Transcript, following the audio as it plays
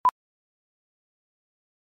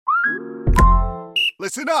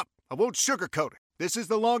Listen up. I won't sugarcoat it. This is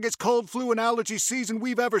the longest cold, flu, and allergy season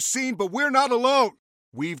we've ever seen, but we're not alone.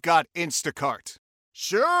 We've got Instacart.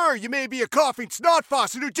 Sure, you may be a coughing snot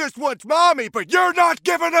faucet who just wants mommy, but you're not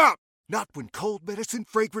giving up! Not when cold medicine,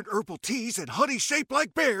 fragrant herbal teas, and honey shaped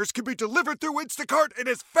like bears can be delivered through Instacart in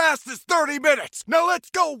as fast as 30 minutes! Now let's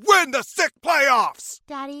go win the sick playoffs!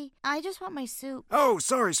 Daddy, I just want my soup. Oh,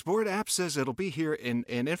 sorry, Sport. App says it'll be here in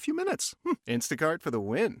a few minutes. Instacart for the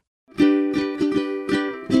win.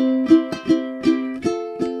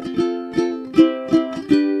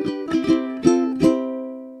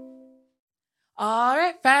 All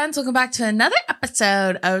right, friends, welcome back to another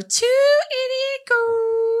episode of Two Idiot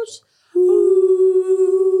Girls.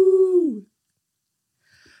 Ooh.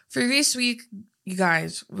 For this week, you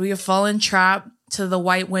guys, we have fallen trap to the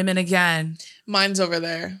white women again. Mine's over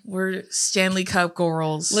there. We're Stanley Cup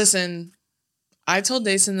girls. Listen, I told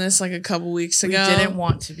Dason this like a couple weeks ago. We didn't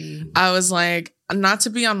want to be. I was like, not to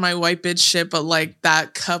be on my white bitch shit, but like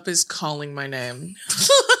that cup is calling my name.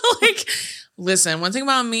 Like, listen, one thing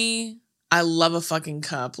about me, I love a fucking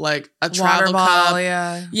cup, like a travel cup.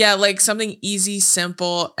 Yeah, like something easy,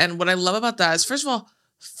 simple. And what I love about that is, first of all,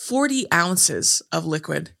 40 ounces of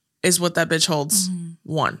liquid is what that bitch holds.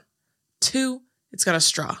 1. 2, it's got a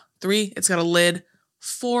straw. 3, it's got a lid.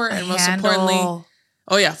 4, and most importantly,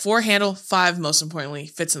 4 handle. 5, most importantly,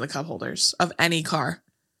 fits in the cup holders of any car.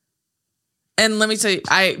 And let me tell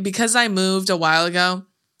you, because I moved a while ago,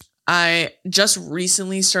 I just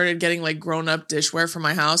recently started getting like grown up dishware for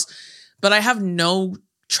my house. But I have no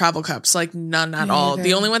travel cups, like none at all.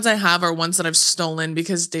 The only ones I have are ones that I've stolen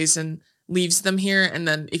because Dason leaves them here. And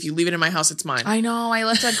then if you leave it in my house, it's mine. I know. I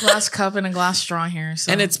left a glass cup and a glass straw here.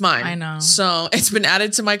 So. And it's mine. I know. So it's been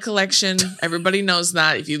added to my collection. Everybody knows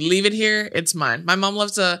that. If you leave it here, it's mine. My mom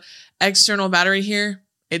left a external battery here.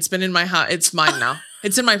 It's been in my house. It's mine now.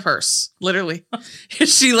 It's in my purse, literally.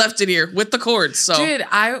 She left it here with the cords. So, dude,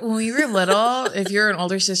 when we were little, if you're an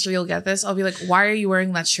older sister, you'll get this. I'll be like, "Why are you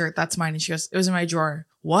wearing that shirt? That's mine." And she goes, "It was in my drawer."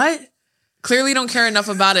 What? Clearly, don't care enough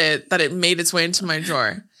about it that it made its way into my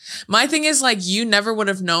drawer. My thing is like, you never would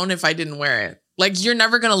have known if I didn't wear it. Like, you're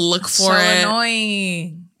never gonna look for it. So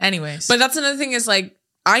annoying. Anyways, but that's another thing is like,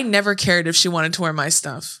 I never cared if she wanted to wear my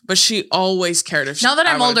stuff, but she always cared if she. Now that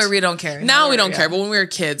I'm older, we don't care. Now we don't care. But when we were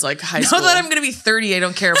kids, like high school. Now that I'm going to be 30, I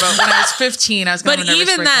don't care. But when I was 15, I was going to be nervous.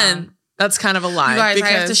 But even then, that's kind of a lie. You guys, I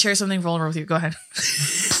have to share something vulnerable with you. Go ahead.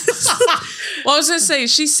 Well, I was going to say,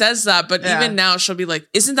 she says that, but even now she'll be like,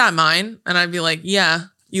 "Isn't that mine?" And I'd be like, "Yeah,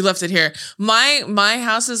 you left it here." My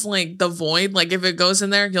house is like the void. Like if it goes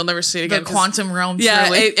in there, you'll never see it again. The quantum realm.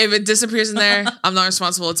 Yeah, if it disappears in there, I'm not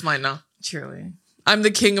responsible. It's mine now. Truly. I'm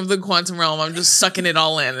the king of the quantum realm. I'm just sucking it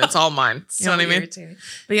all in. It's all mine. You know what I mean? Irritating.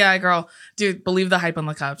 But yeah, girl, dude, believe the hype on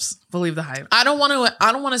the cups. Believe the hype. I don't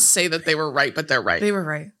want to say that they were right, but they're right. They were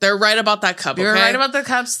right. They're right about that cup. They were right about the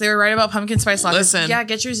cups. They were right about pumpkin spice lattes. Listen. Yeah,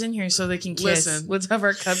 get yours in here so they can kiss. Listen. Let's have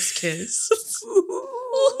our cups kiss.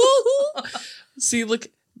 See, look,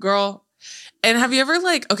 girl. And have you ever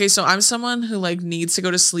so I'm someone who like needs to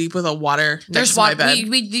go to sleep with a water next to my bed.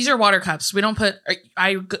 These are water cups. We don't put,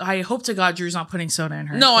 I hope to God Drew's not putting soda in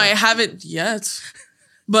her. No, I haven't yet.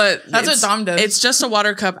 But that's what Dom does. It's just a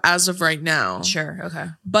water cup as of right now. Sure. Okay.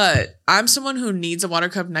 But I'm someone who needs a water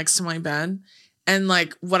cup next to my bed. And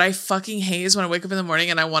like what I fucking hate is when I wake up in the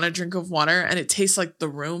morning and I want a drink of water and it tastes like the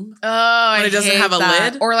room. Oh, when it doesn't have a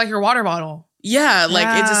lid. Or like your water bottle. Yeah,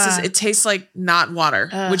 like it tastes like not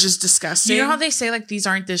water, which is disgusting. You know how they say like these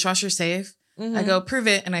aren't dishwasher safe? Mm-hmm. I go prove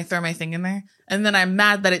it and I throw my thing in there. And then I'm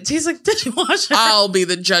mad that it tastes like dishwasher. I'll be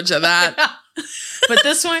the judge of that. But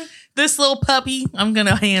this one, this little puppy, I'm going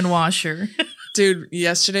to hand wash her. Dude,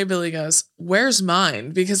 yesterday Billy goes, "Where's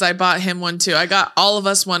mine?" Because I bought him one too. I got all of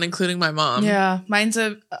us one, including my mom. Yeah, mine's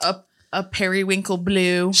a periwinkle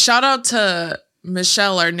blue. Shout out to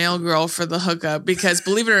Michelle, our nail girl, for the hookup, because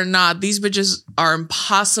believe it or not, these bitches are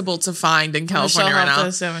impossible to find in California right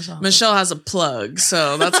now. Michelle has a plug,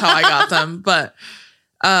 so that's how I got them. But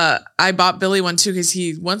I bought Billy one too because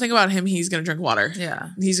one thing about him, he's gonna drink water. Yeah,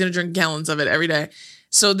 he's gonna drink gallons of it every day.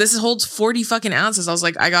 So this holds 40 fucking ounces. I was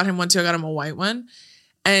like, I got him one too. I got him a white one.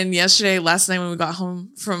 And last night when we got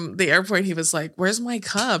home from the airport, he was like, "Where's my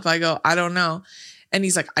cup?" I go, "I don't know." And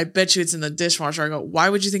he's like, "I bet you it's in the dishwasher." I go, "Why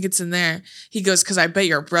would you think it's in there?" He goes, "Because I bet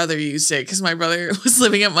your brother used it." Because my brother was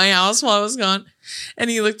living at my house while I was gone. And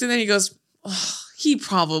he looked in there. He goes, "Oh, he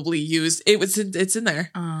probably used it. It's in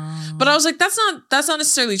there." But I was like, that's not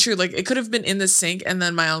necessarily true. Like it could have been in the sink, and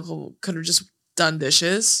then my uncle could have just done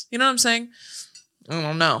dishes. You know what I'm saying? I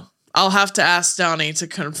don't know. I'll have to ask Donnie to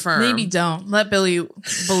confirm. Maybe don't let Billy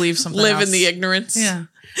believe something. Live else. in the ignorance. Yeah.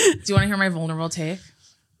 Do you want to hear my vulnerable take?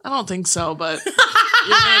 I don't think so, but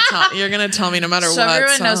You're gonna tell me no matter so what.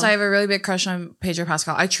 Everyone knows I have a really big crush on Pedro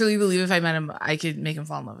Pascal. I truly believe if I met him, I could make him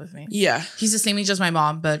fall in love with me. Yeah. He's the same age as my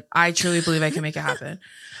mom, but I truly believe I can make it happen.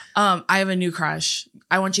 I have a new crush.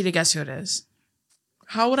 I want you to guess who it is.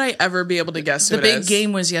 How would I ever be able to guess who it is? The big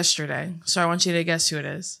game was yesterday, so I want you to guess who it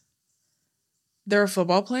is. They're a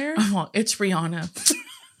football player? Oh, it's Rihanna.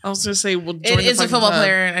 I was gonna say, well, it is a football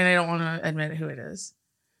player, and I don't want to admit who it is,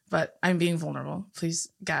 but I'm being vulnerable. Please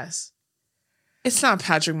guess. It's not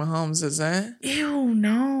Patrick Mahomes, is it? Ew,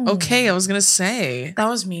 no. Okay, I was gonna say that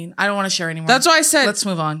was mean. I don't want to share anymore. That's why I said let's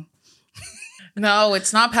move on. No,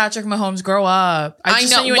 it's not Patrick Mahomes. Grow up. I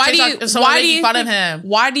know. Why do you fun of him?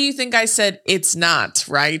 Why do you think I said it's not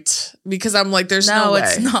right? Because I'm like, there's no way. No,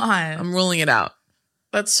 it's not. I'm ruling it out.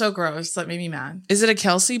 That's so gross. That made me mad. Is it a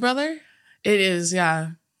Kelsey brother? It is.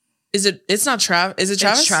 Yeah. Is it? It's not Travis. Is it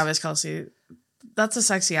Travis? It's Travis Kelsey. That's a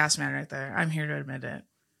sexy ass man right there. I'm here to admit it.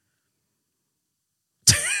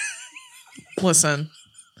 Listen.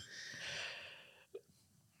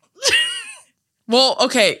 Well,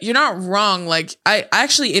 okay, you're not wrong. Like, I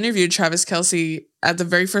actually interviewed Travis Kelsey at the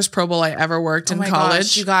very first Pro Bowl I ever worked in college.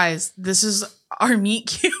 Gosh, you guys, this is our meet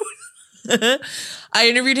cute. I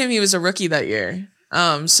interviewed him. He was a rookie that year.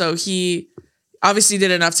 So he obviously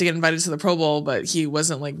did enough to get invited to the Pro Bowl, but he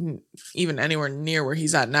wasn't like even anywhere near where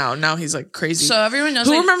he's at now. Now he's like crazy. So everyone knows.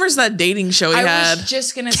 Who remembers that dating show he had? I was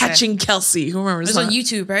just gonna Catching Kelsey. Who remembers that? It was on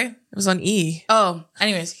YouTube, right? It was on E. Oh,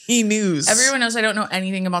 anyways. E! News. Everyone knows I don't know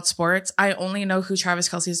anything about sports. I only know who Travis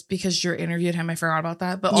Kelsey is because you interviewed him. I forgot about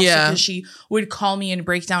that. But also because she would call me and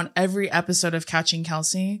break down every episode of Catching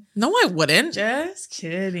Kelsey. No, I wouldn't. Just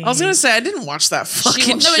kidding. I was going to say, I didn't watch that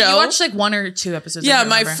fucking show. No, you watched like 1 or 2 episodes. Yeah,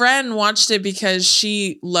 my friend watched it because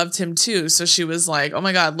she loved him too. So she was like, oh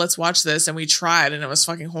my God, let's watch this. And we tried and it was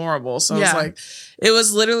fucking horrible. So it was like, it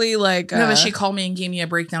was literally like. No, but she called me and gave me a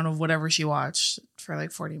breakdown of whatever she watched for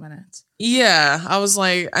like 40 minutes. Yeah, I was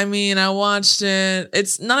like, I mean, I watched it.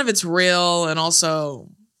 It's none of it's real, and also,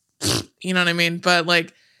 you know what I mean? But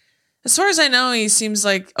like, as far as I know, he seems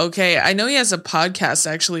like okay. I know he has a podcast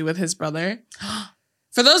actually with his brother.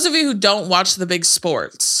 For those of you who don't watch the big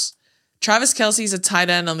sports, Travis Kelsey's a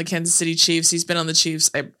tight end on the Kansas City Chiefs. He's been on the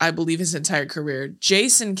Chiefs, I believe, his entire career.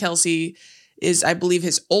 Jason Kelsey is, I believe,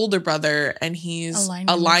 his older brother, and he's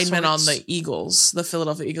a lineman on the Eagles, the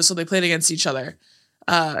Philadelphia Eagles. So they played against each other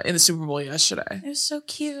in the Super Bowl yesterday. It was so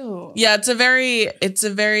cute. Yeah, it's a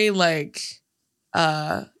very like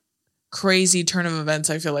crazy turn of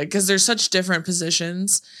events, I feel like, because there's such different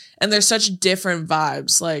positions and there's such different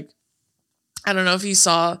vibes. Like, I don't know if you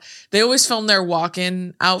saw, they always film their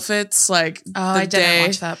walk-in outfits like I didn't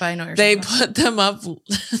watch that, but I know you're they put them up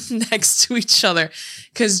next to each other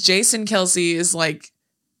because Jason Kelsey is like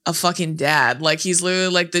a fucking dad. Like, he's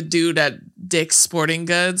literally like the dude at Dick's Sporting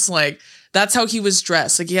Goods. Like, that's how he was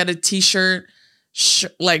dressed. Like, he had a t-shirt,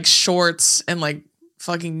 like shorts, and like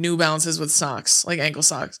fucking New Balances with socks, like ankle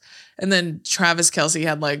socks. And then Travis Kelsey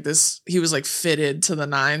had like this, he was like fitted to the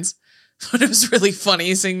nines. But it was really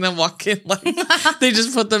funny seeing them walk in. Like, they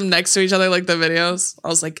just put them next to each other, like the videos. I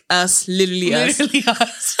was like, us, literally us. Literally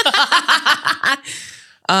us.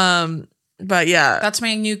 But yeah. That's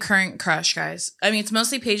my new current crush, guys. I mean, it's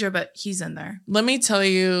mostly Pedro, but he's in there. Let me tell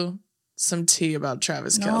you some tea about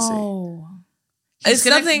Travis Kelsey. It's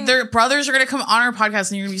nothing. Their brothers are gonna come on our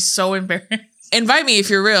podcast, and you're gonna be so embarrassed. Invite me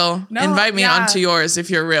if you're real. No, invite me onto yours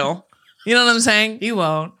if you're real. You know what I'm saying? You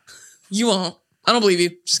won't. You won't. I don't believe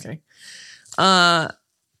you. Just kidding.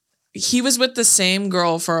 He was with the same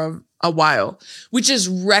girl for a while, which is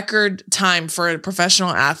record time for a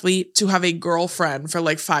professional athlete to have a girlfriend for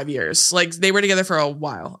like 5 years. Like, they were together for a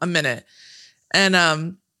while, a minute,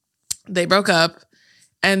 and they broke up.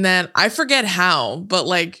 And then I forget how, but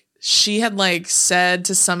like she had like said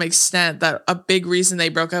to some extent that a big reason they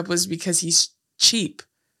broke up was because he's cheap.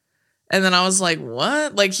 And then I was like,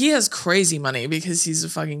 what? Like, he has crazy money because he's a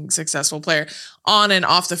fucking successful player on and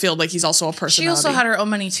off the field. Like, he's also a personality. She also had her own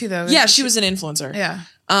money too, though. Yeah, she was an influencer. Yeah.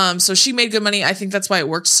 So she made good money. I think that's why it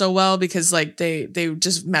worked so well, because like they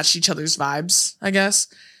just matched each other's vibes, I guess.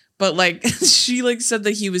 But like she like said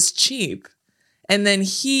that he was cheap. And then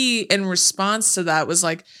he, in response to that, was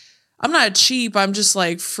like, I'm not cheap, I'm just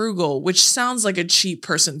like frugal, which sounds like a cheap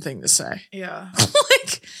person thing to say. Yeah.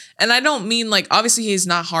 Like, and I don't mean like, obviously he's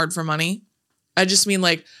not hard for money. I just mean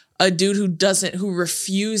like a dude who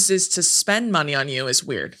refuses to spend money on you is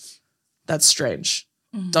weird. That's strange.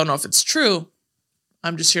 Mm-hmm. Don't know if it's true.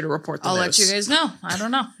 I'm just here to report the news. I'll let you guys know. I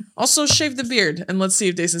don't know. Also, shave the beard and let's see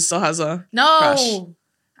if Jason still has a crush.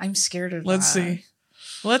 I'm scared of that.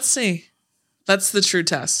 Let's see. That's the true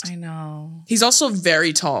test. I know. He's also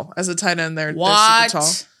very tall as a tight end. They're super tall.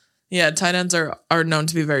 Yeah, tight ends are known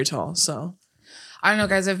to be very tall, so. I don't know,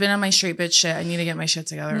 guys. I've been on my straight bitch shit. I need to get my shit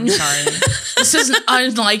together. I'm sorry. This is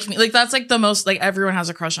unlike me. Like, that's like the most, like, everyone has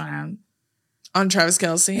a crush on him. On Travis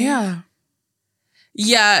Kelce? Yeah.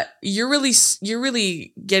 Yeah, you're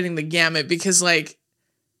really getting the gamut because, like,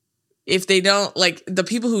 if they don't, like, the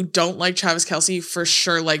people who don't like Travis Kelce for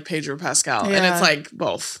sure like Pedro Pascal. Yeah. And it's, like,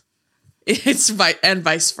 both. And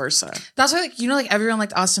vice versa. That's why, like, you know, like, everyone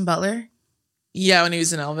liked Austin Butler? Yeah, when he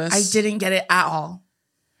was in Elvis. I didn't get it at all.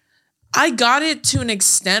 I got it to an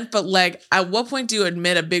extent, but, like, at what point do you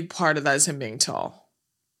admit a big part of that is him being tall?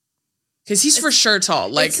 Because he's for sure tall.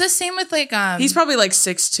 Like, it's the same with, like, he's probably, like,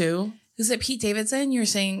 6'2". Is it Pete Davidson? You're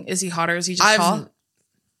saying, is he hot or is he just tall?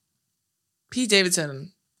 Pete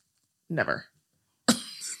Davidson, never.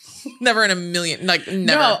 Never in a million, like,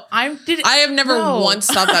 never. No, I have never once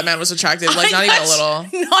thought that man was attractive. Like, not even a little.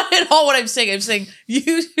 Not at all what I'm saying. I'm saying,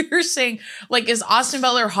 you're saying, like, is Austin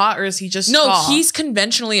Butler hot or is he just tall? No, he's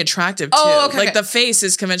conventionally attractive, too. Oh, okay. Like, the face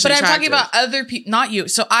is conventionally attractive. But I'm talking about other people, not you.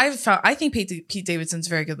 So I think Pete Davidson's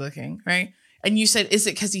very good looking, right? And you said, is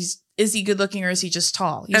he good looking or is he just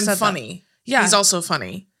tall? You said funny. That. Yeah. He's also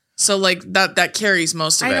funny. So, like, that carries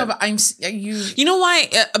most of it. I know, but you know why?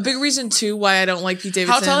 A big reason, too, why I don't like Pete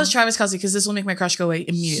Davidson. How tall is Travis Kelce? Because this will make my crush go away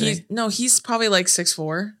immediately. He's probably, like,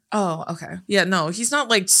 6'4". Oh, okay. Yeah, no, he's not,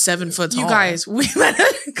 like, 7 foot tall. You guys, we met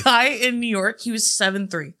a guy in New York. He was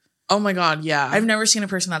 7'3". Oh, my God, yeah. I've never seen a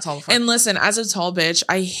person that tall before. And listen, as a tall bitch,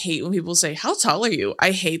 I hate when people say, how tall are you?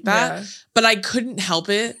 I hate that. Yeah. But I couldn't help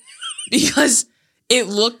it because... It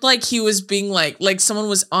looked like he was being like someone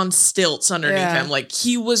was on stilts underneath him. Like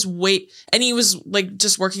he was and he was like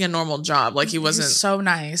just working a normal job. Like he wasn't so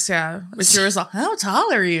nice. Yeah. But you was like, how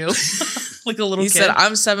tall are you? Like a little kid. He said,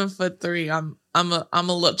 I'm 7'3". I'm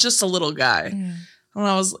a just a little guy. Mm.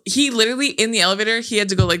 And he literally in the elevator, he had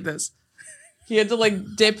to go like this. He had to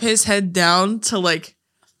like dip his head down to like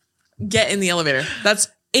get in the elevator. That's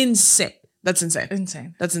insane. That's insane.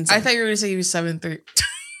 That's insane. I thought you were going to say he was 7'3".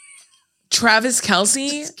 Travis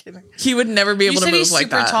Kelce, he would never be able to move he's like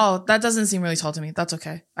that. Super tall. That doesn't seem really tall to me. That's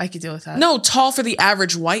okay. I could deal with that. No, tall for the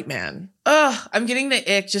average white man. Ugh, I'm getting the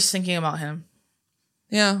ick just thinking about him.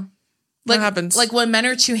 Yeah, what happens? Like when men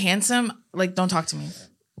are too handsome, like don't talk to me.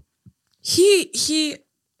 He.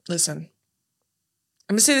 Listen,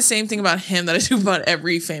 I'm gonna say the same thing about him that I do about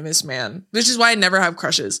every famous man, which is why I never have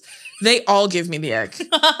crushes. They all give me the ick.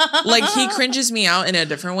 Like, he cringes me out in a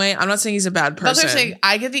different way. I'm not saying he's a bad person. That's what I'm saying.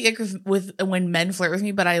 I get the ick with when men flirt with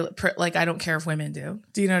me, but I don't care if women do.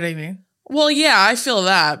 Do you know what I mean? Well, yeah, I feel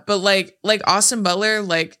that. But like Austin Butler,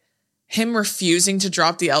 like him refusing to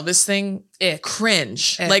drop the Elvis thing,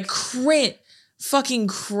 cringe. Ick. Like fucking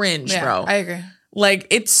cringe, yeah, bro. I agree. Like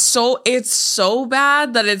it's so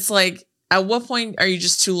bad that it's like, at what point are you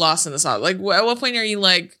just too lost in the sauce? Like, at what point are you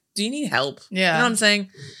like, do you need help? Yeah. You know what I'm saying?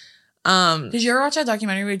 Did you ever watch that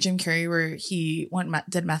documentary with Jim Carrey where he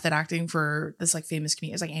did method acting for this like famous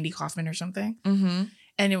comedian? It's like Andy Kaufman or something. Mm-hmm.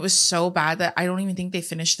 And it was so bad that I don't even think they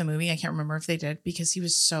finished the movie. I can't remember if they did because he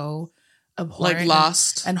was so abhorrent, like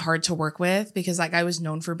lost and hard to work with because that guy was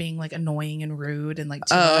known for being like annoying and rude and like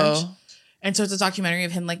too much. And so it's a documentary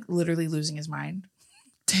of him like literally losing his mind.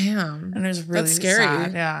 Damn. And it was really scary.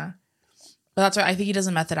 Sad. Yeah. But that's why I think he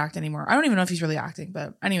doesn't method act anymore. I don't even know if he's really acting.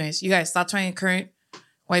 But anyways, you guys, that's my current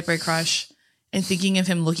white boy crush. And thinking of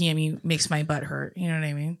him looking at me makes my butt hurt. You know what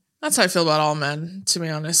I mean? That's how I feel about all men, to be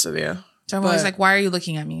honest with you. So I'm always like, why are you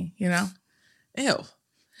looking at me? You know? Ew.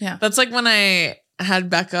 Yeah. That's like when I had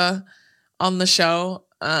Becca on the show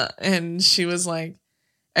and she was like,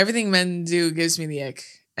 everything men do gives me the ick.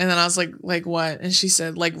 And then I was like what? And she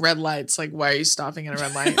said, like red lights. Like, why are you stopping at a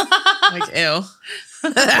red light? Like, ew.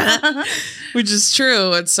 Which is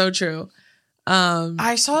true. It's so true.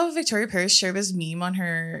 I saw Victoria Paris share this meme on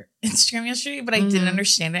her Instagram yesterday, but I didn't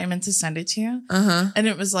understand it. I meant to send it to you. And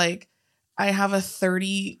it was like, I have a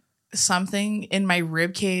 30-something in my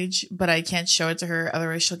rib cage, but I can't show it to her.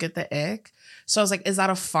 Otherwise, she'll get the ick. So I was like, is that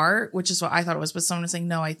a fart? Which is what I thought it was. But someone was saying,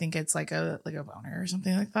 no, I think it's like a boner or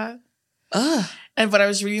something like that. But I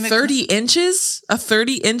was reading 30 inches? A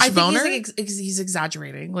 30-inch boner? I think he's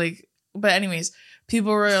exaggerating. Like, but anyways,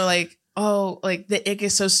 people were like, oh, like the ick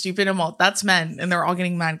is so stupid. And well, that's men. And they're all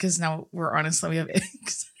getting mad because now we're honest that we have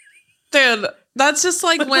icks. Dude, that's just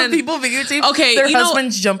like when people videotape their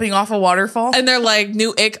husbands jumping off a waterfall. And they're like,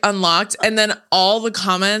 new ick unlocked. And then all the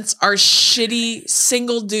comments are shitty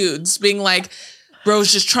single dudes being like,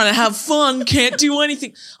 bro's just trying to have fun, can't do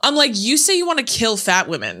anything. I'm like, you say you want to kill fat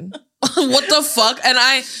women. What the fuck?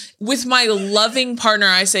 And with my loving partner,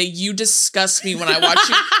 I say, you disgust me when I watch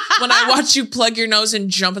you. When I watch you plug your nose and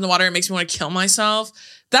jump in the water, it makes me want to kill myself.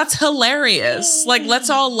 That's hilarious. Like, let's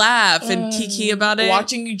all laugh and kiki about it.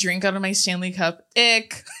 Watching you drink out of my Stanley Cup.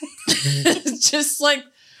 Ick. Just like,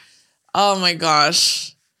 oh my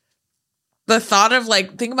gosh. The thought of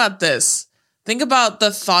like, think about this. Think about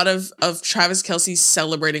the thought of Travis Kelce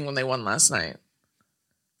celebrating when they won last night.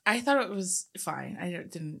 I thought it was fine. I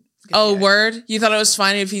didn't. Oh, word? You thought it was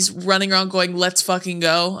fine if he's running around going, let's fucking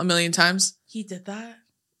go a million times? He did that?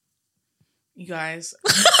 You guys.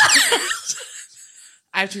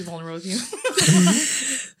 I have to be vulnerable with you.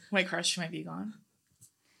 My crush might be gone.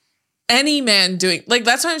 Any man doing, like,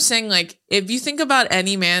 that's what I'm saying. Like, if you think about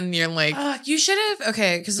any man, you're like, you should have.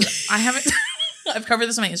 Okay, because I haven't. I've covered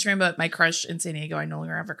this on my Instagram, but my crush in San Diego, I no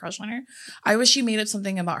longer have a crush on her. I wish she made up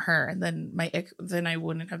something about her, and then then I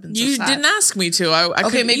wouldn't have been so sad. You didn't ask me to. I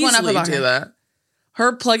could make one up about do her. That.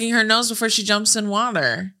 Her plugging her nose before she jumps in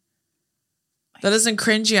water. That doesn't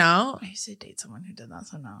cringe you out? I used to date someone who did that,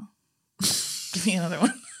 so no. Give me another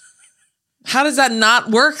one. How does that not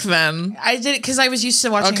work then? I did it because I was used to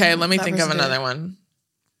watching. Okay, let me think of another one.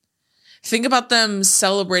 Think about them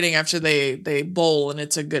celebrating after they bowl and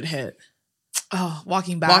it's a good hit. Oh,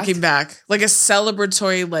 walking back. Like a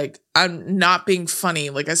celebratory, like, I'm not being funny,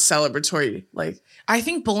 like a celebratory, like. I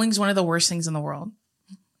think bowling's one of the worst things in the world.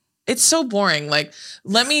 It's so boring. Like,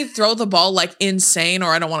 let me throw the ball like insane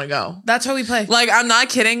or I don't want to go. That's how we play. Like, I'm not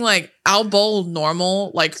kidding. Like, I'll bowl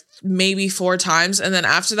normal, like maybe 4 times. And then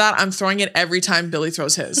after that, I'm throwing it every time Billy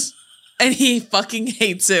throws his. And he fucking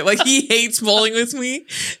hates it. Like, he hates bowling with me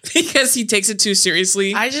because he takes it too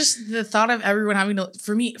seriously. The thought of everyone having to,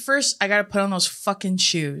 for me, first, I got to put on those fucking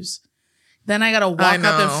shoes. Then I got to walk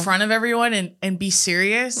up in front of everyone and be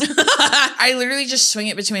serious. I literally just swing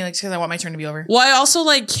it between my legs because I want my turn to be over. Well, I also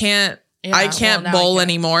like can't bowl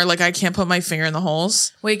anymore. Like, I can't put my finger in the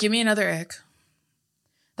holes. Wait, give me another ick.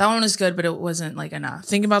 That one was good, but it wasn't like enough.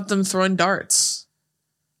 Think about them throwing darts.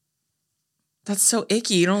 That's so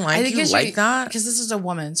icky. You don't like that? Because this is a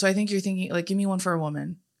woman. So I think you're thinking, like, give me one for a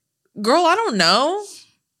woman. Girl, I don't know.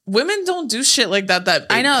 Women don't do shit like that.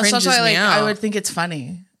 I know. So that's why I would think it's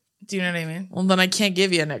funny. Do you know what I mean? Well, then I can't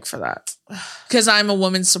give you a nick for that. Because I'm a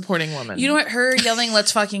woman supporting woman. You know what? Her yelling,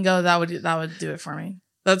 let's fucking go, that would do it for me.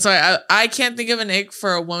 That's why I can't think of an ick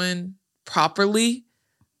for a woman properly.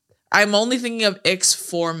 I'm only thinking of icks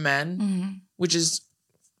for men, which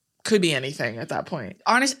could be anything at that point.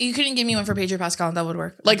 Honestly, you couldn't give me one for Pedro Pascal. That would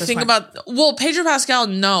work. Like, think about, well, Pedro Pascal,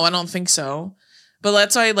 no, I don't think so. But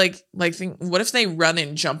that's why, like think, what if they run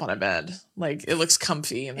and jump on a bed? Like, it looks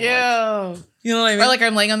comfy. And yeah. Like, you know what I mean? Or like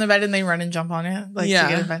I'm laying on the bed and they run and jump on it. Like, to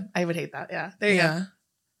get in bed. I would hate that. Yeah. There you go.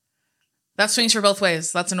 That swings for both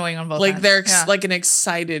ways. That's annoying on both like ends. They're like an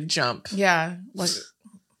excited jump. Yeah. Like,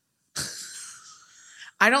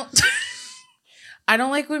 I don't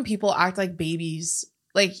like when people act like babies.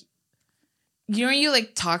 Like, you know, you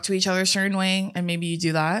like talk to each other a certain way and maybe you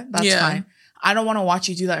do that. That's fine. I don't want to watch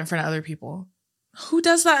you do that in front of other people. Who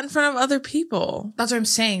does that in front of other people? That's what I'm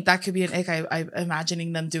saying. That could be an ick. I'm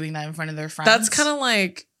imagining them doing that in front of their friends. That's kind of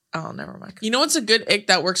like, oh, never mind. You know what's a good ick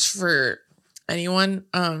that works for anyone?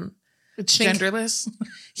 It's genderless.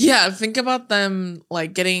 Yeah, think about them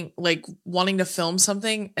like getting like wanting to film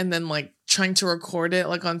something and then like trying to record it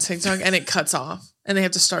like on TikTok and it cuts off and they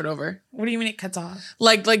have to start over. What do you mean it cuts off?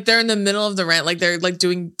 Like they're in the middle of the rant, like they're like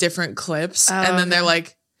doing different clips and then they're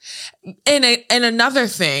like, and another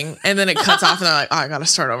thing, and then it cuts off and they're like, oh, I gotta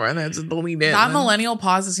start over and they have to delete it. That millennial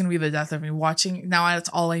pause is gonna be the death of me. Watching now, that's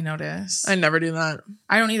all I notice. I never do that.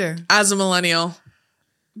 I don't either. As a millennial.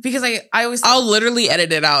 Because I always I'll literally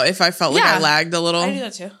edit it out if I felt like I lagged a little. I do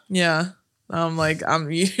that too. Yeah. I'm like,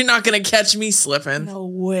 you're not gonna catch me slipping. No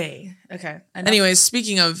way. Okay. Anyways,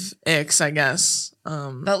 speaking of icks, I guess.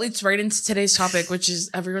 That leads right into today's topic, which is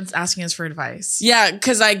everyone's asking us for advice. Yeah,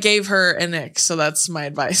 because I gave her an ick, so that's my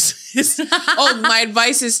advice. My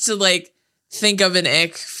advice is to like think of an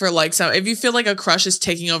ick for like some. If you feel like a crush is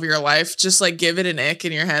taking over your life, just like give it an ick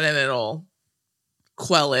in your head, and it'll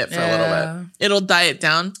quell it for a little bit. It'll die it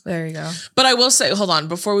down. There you go. But I will say, hold on,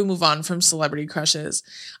 before we move on from celebrity crushes,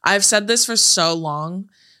 I've said this for so long,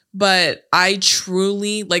 but I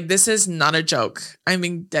truly, like, this is not a joke. I'm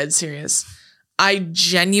being dead serious. I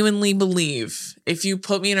genuinely believe if you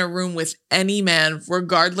put me in a room with any man,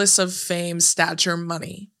 regardless of fame, stature,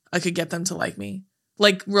 money, I could get them to like me.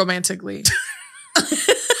 Like, romantically.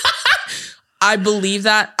 I believe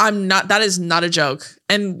that. That is not a joke.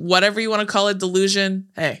 And whatever you want to call it, delusion,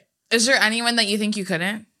 hey. Is there anyone that you think you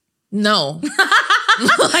couldn't? No.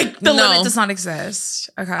 Like, the limit does not exist.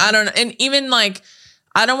 Okay. I don't know. And even like,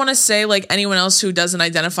 I don't want to say like anyone else who doesn't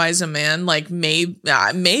identify as a man, like maybe,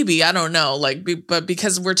 I don't know. Like, but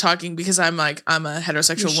because I'm a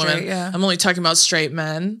heterosexual woman, I'm only talking about straight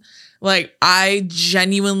men. Like, I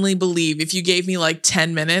genuinely believe if you gave me like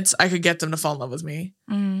 10 minutes, I could get them to fall in love with me.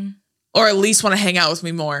 Or at least want to hang out with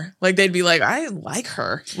me more. Like, they'd be like, I like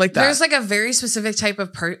her. Like that. There's like a very specific type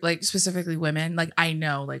of like specifically women. Like, I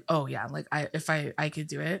know, like, oh yeah, like if I could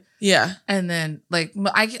do it. Yeah. And then like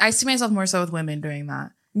I see myself more so with women doing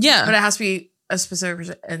that. Yeah. But it has to be a specific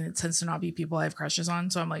person, and it tends to not be people I have crushes on.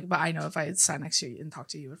 So I'm like, but I know if I sat next to you and talked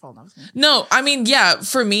to you, you would fall in love with me. No, I mean, yeah,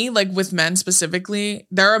 for me, like with men specifically,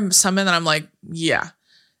 there are some men that I'm like, yeah.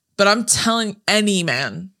 But I'm telling any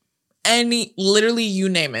man, literally you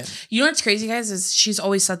name it. You know what's crazy, guys, is she's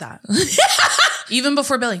always said that. Even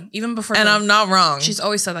before Billy. And I'm not wrong. She's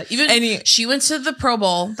always said that. She went to the Pro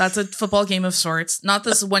Bowl. That's a football game of sorts. Not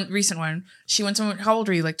this one recent one. She went to, how old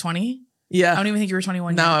were you? Like 20? Yeah. I don't even think you were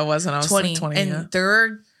 21 No, yet. I wasn't. I was 20. Like 20. And there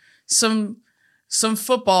are some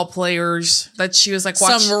football players that she was like,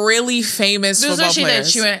 watch. Some really famous football players. This is what she did.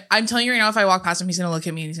 She went, I'm telling you right now, if I walk past him, he's going to look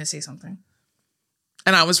at me and he's going to say something.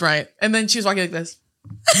 And I was right. And then she was walking like this.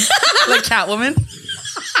 Like Catwoman.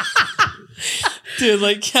 Dude,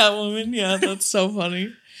 like Catwoman. Yeah, that's so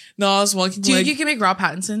funny. No, I was walking. Do you think you can make Rob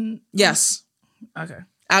Pattinson? Yes. Okay.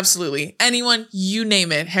 Absolutely. Anyone, you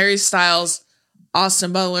name it. Harry Styles,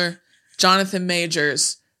 Austin Butler, Jonathan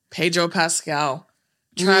Majors, Pedro Pascal,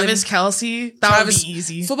 Travis Kelce. That would be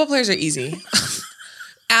easy. Football players are easy.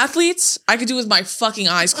 Athletes, I could do with my fucking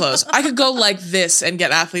eyes closed. I could go like this and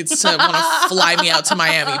get athletes to want to fly me out to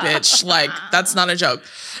Miami, bitch. Like, that's not a joke.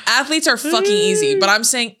 Athletes are fucking easy, but I'm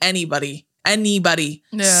saying anybody.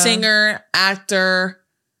 Yeah. Singer, actor,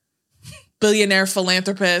 billionaire,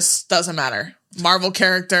 philanthropist, doesn't matter. Marvel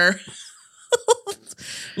character.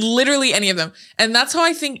 Literally any of them. And that's how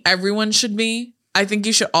I think everyone should be. I think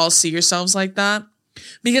you should all see yourselves like that.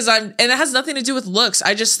 Because and it has nothing to do with looks.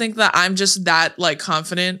 I just think that I'm just that like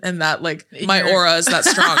confident and that like my aura is that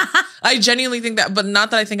strong. I genuinely think that, but not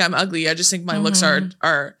that I think I'm ugly. I just think my looks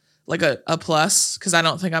are like a plus because I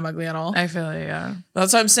don't think I'm ugly at all. I feel it, yeah.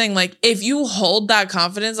 That's what I'm saying. Like, if you hold that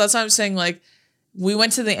confidence, that's what I'm saying. Like, we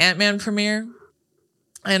went to the Ant-Man premiere.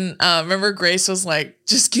 And remember, Grace was like,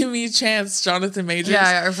 "Just give me a chance, Jonathan Majors."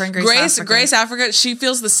 Yeah, our friend Grace Africa. She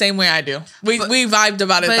feels the same way I do. We vibed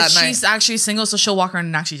about it that night. But she's actually single, so she'll walk around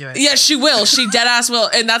and actually do it. Yeah, she will. She dead ass will,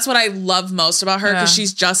 and that's what I love most about her because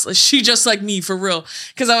she just like me for real.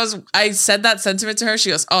 Because I said that sentiment to her.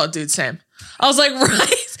 She goes, "Oh, dude, same." I was like,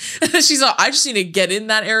 right. And then she's like, "I just need to get in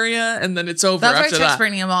that area, and then it's over." That's after why I text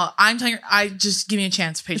Brittany about. I'm telling her, I just give me a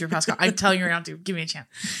chance, Pedro Pascal. I'm telling you right now, dude, give me a chance.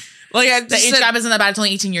 Like, the age gap isn't that bad. It's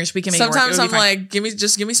only 18 years. We can make it work. Sometimes I'm like, give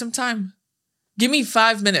me some time. Give me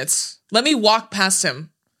 5 minutes. Let me walk past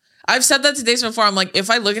him. I've said that to Days before. I'm like, if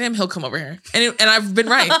I look at him, he'll come over here. And I've been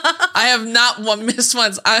right. I have not missed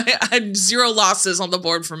once. I had 0 losses on the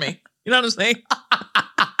board for me. You know what I'm saying?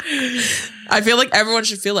 I feel like everyone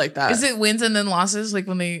should feel like that. Is it wins and then losses? Like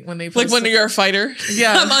when they like when you're a fighter?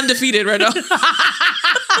 Yeah. I'm undefeated right now.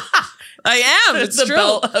 I am. It's the true.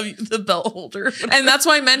 The belt holder. And that's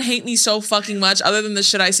why men hate me so fucking much. Other than the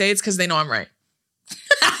shit I say, it's because they know I'm right.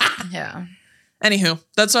 Yeah. Anywho,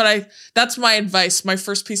 that's my advice. My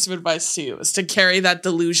first piece of advice to you is to carry that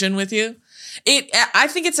delusion with you. I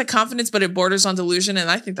think it's a confidence, but it borders on delusion,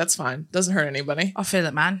 and I think that's fine. Doesn't hurt anybody. I'll feel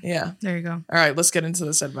it, man. Yeah. There you go. All right, let's get into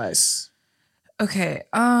this advice. Okay.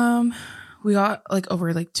 We got like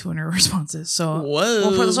over like 200 responses. So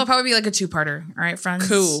whoa. This will probably be like a 2-parter. All right, friends?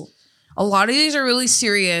 Cool. A lot of these are really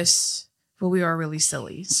serious, but we are really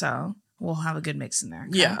silly. So we'll have a good mix in there.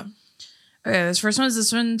 Okay? Yeah. Okay, this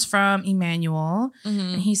one's from Emmanuel.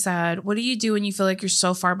 And he said, "What do you do when you feel like you're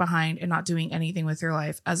so far behind and not doing anything with your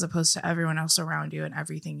life as opposed to everyone else around you and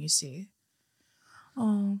everything you see?"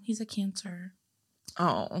 Oh, he's a Cancer.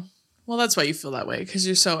 Oh. Well, that's why you feel that way, because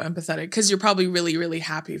you're so empathetic, because you're probably really, really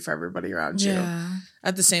happy for everybody around you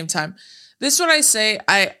at the same time. This is what I say.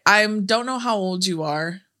 I don't know how old you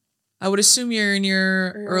are. I would assume you're in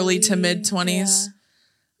your early to mid 20s. Yeah.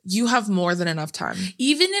 You have more than enough time.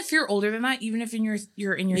 Even if you're older than that, even if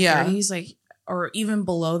you're in your 30s, like, or even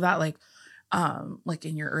below that, like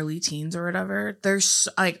in your early teens or whatever, there's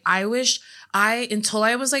like, until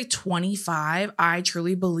I was like 25, I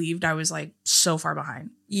truly believed I was like so far behind.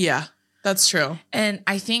 Yeah, that's true. And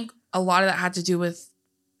I think a lot of that had to do with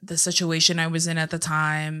the situation I was in at the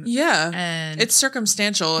time. Yeah. And it's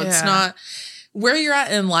circumstantial. Yeah. It's not, where you're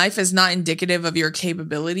at in life is not indicative of your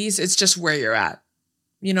capabilities. It's just where you're at.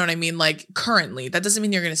 You know what I mean? Like currently, that doesn't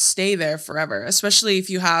mean you're going to stay there forever, especially if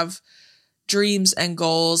you have dreams and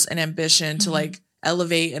goals and ambition to like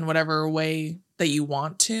elevate in whatever way that you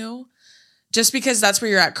want to. Just because that's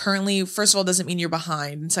where you're at currently, first of all, doesn't mean you're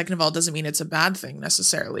behind. And second of all, doesn't mean it's a bad thing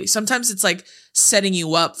necessarily. Sometimes it's like setting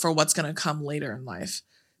you up for what's going to come later in life.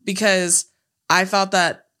 Because I thought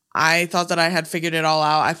that I had figured it all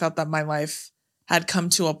out. I thought that my life had come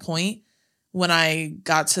to a point when I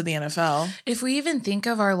got to the NFL. If we even think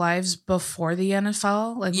of our lives before the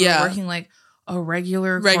NFL, like we were working like a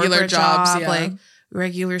regular jobs, job, like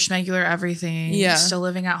regular schmegular everything. Yeah. Still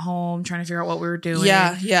living at home, trying to figure out what we were doing.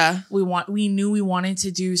 Yeah. Yeah. We knew we wanted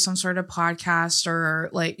to do some sort of podcast or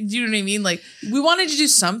like, do you know what I mean? Like we wanted to do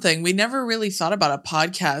something. We never really thought about a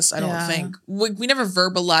podcast. I don't think we never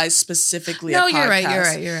verbalized specifically. No, a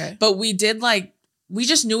podcast. You're right. But we did we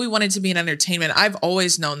just knew we wanted to be in entertainment. I've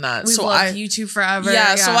always known that. We've loved YouTube forever.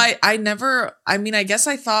 Yeah. So I guess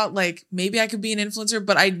I thought like maybe I could be an influencer,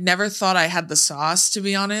 but I never thought I had the sauce, to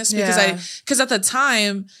be honest. Because at the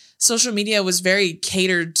time, social media was very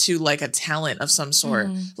catered to like a talent of some sort,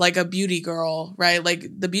 like a beauty girl, right? Like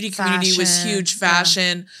the beauty community was huge,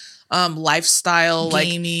 fashion, lifestyle,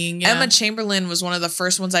 gaming. Like Emma Chamberlain was one of the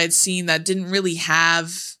first ones I had seen that didn't really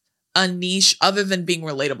have a niche other than being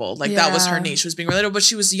relatable. Like that was her niche, was being relatable, but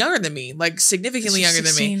she was younger than me, like significantly younger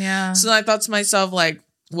 16, than me. Yeah. So I thought to myself, like,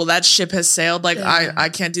 well, that ship has sailed. Like I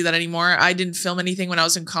can't do that anymore. I didn't film anything when I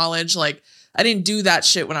was in college. Like I didn't do that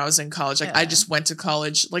shit when I was in college. Like I just went to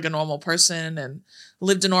college like a normal person and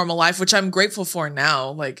lived a normal life, which I'm grateful for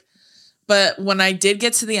now. Like, but when I did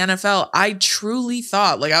get to the NFL, I truly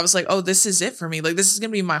thought like, I was like, oh, this is it for me. Like this is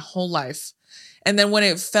going to be my whole life. And then when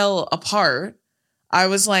it fell apart, I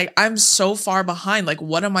was like, I'm so far behind. Like,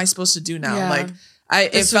 what am I supposed to do now? Yeah. Like,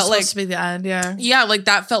 it felt like to be the end. Yeah. Yeah. Like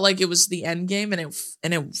that felt like it was the end game, and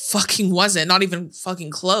it fucking wasn't. Not even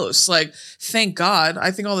fucking close. Like, thank God.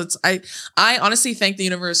 I think I honestly thank the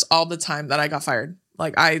universe all the time that I got fired.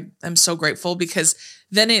 Like, I am so grateful, because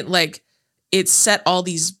then it set all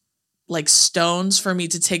these like stones for me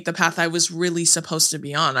to take the path I was really supposed to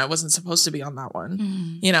be on. I wasn't supposed to be on that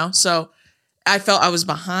one, you know? So I felt I was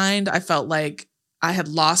behind. I felt like I had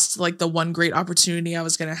lost like the one great opportunity I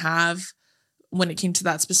was going to have when it came to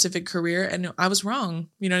that specific career. And I was wrong.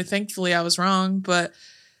 You know, thankfully I was wrong. But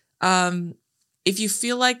if you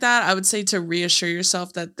feel like that, I would say to reassure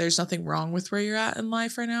yourself that there's nothing wrong with where you're at in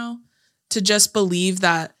life right now. To just believe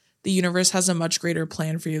that the universe has a much greater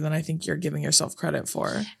plan for you than I think you're giving yourself credit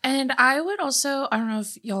for. And I would also, I don't know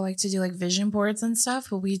if y'all like to do like vision boards and stuff,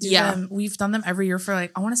 but we do them. We've done them every year for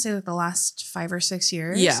like, I want to say like the last 5 or 6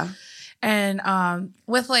 years. Yeah. And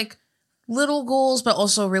with like little goals, but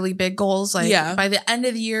also really big goals. Like by the end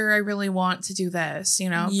of the year, I really want to do this,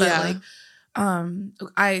 you know? But like,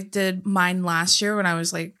 I did mine last year when I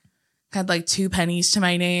was like, had like 2 pennies to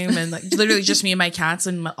my name and like literally just me and my cats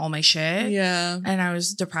and all my shit. Yeah. And I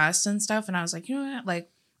was depressed and stuff. And I was like, you know what?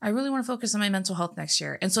 Like, I really want to focus on my mental health next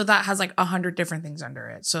year. And so that has like 100 different things under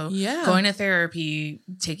it. So going to therapy,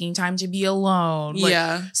 taking time to be alone.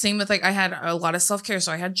 Like, same with like, I had a lot of self-care.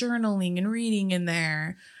 So I had journaling and reading in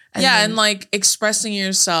there. And and like expressing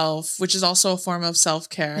yourself, which is also a form of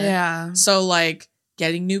self-care. Yeah. So like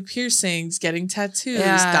getting new piercings, getting tattoos,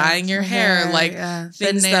 dyeing your hair, like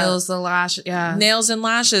things, the nails, the lashes. Yeah. Nails and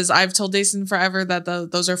lashes. I've told Jason forever that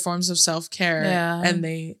those are forms of self-care. Yeah.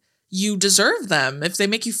 And you deserve them. If they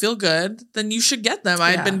make you feel good, then you should get them.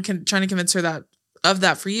 I've been trying to convince her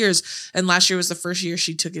that for years. And last year was the first year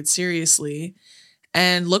she took it seriously.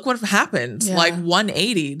 And look what happened. Yeah. Like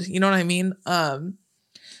 180'd. You know what I mean?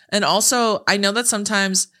 And also, I know that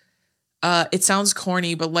sometimes it sounds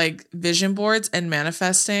corny, but like vision boards and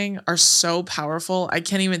manifesting are so powerful. I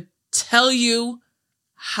can't even tell you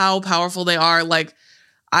how powerful they are. Like,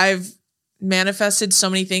 I've manifested so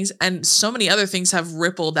many things, and so many other things have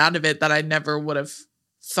rippled out of it that I never would have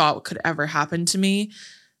thought could ever happen to me.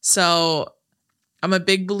 So I'm a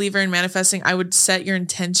big believer in manifesting. I would set your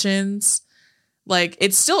intentions. Like,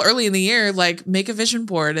 it's still early in the year. Like, make a vision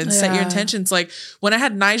board and set your intentions. Like, when I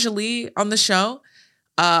had Nigel Lee on the show,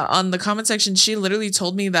 on the comment section, she literally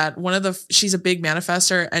told me that she's a big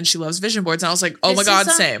manifester and she loves vision boards. And I was like, oh my God,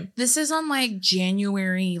 same. This is on like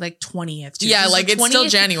January, like 20th. Dude. Yeah, like it's still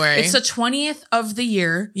January. It's the 20th of the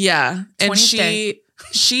year. Yeah. And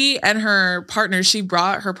she and her partner, she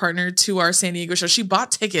brought her partner to our San Diego show. She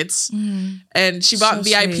bought tickets and she bought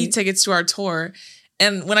VIP tickets to our tour.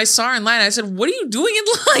 And when I saw her in line, I said, what are you doing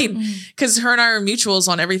in line? Because her and I are mutuals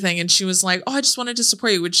on everything. And she was like, oh, I just wanted to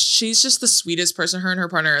support you, which she's just the sweetest person. Her and her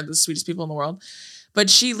partner are the sweetest people in the world. But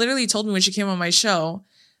she literally told me when she came on my show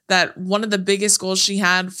that one of the biggest goals she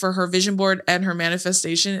had for her vision board and her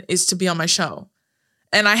manifestation is to be on my show.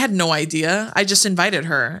 And I had no idea. I just invited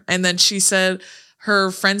her. And then she said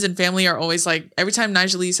her friends and family are always like, every time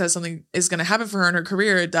Nigelie says something is going to happen for her in her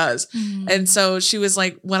career, it does. Mm-hmm. And so she was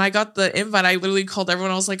like, when I got the invite, I literally called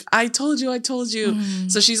everyone. I was like, I told you. Mm-hmm.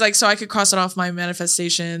 So she's like, so I could cross it off my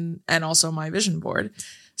manifestation and also my vision board.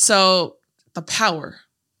 So the power,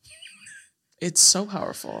 it's so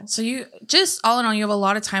powerful. So you just all in all, you have a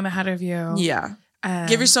lot of time ahead of you. Yeah.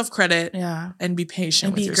 Give yourself credit. Yeah. And be patient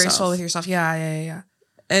and with yourself. And be graceful with yourself. Yeah.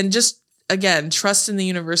 And just, again, trust in the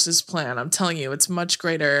universe's plan. I'm telling you, it's much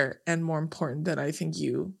greater and more important than I think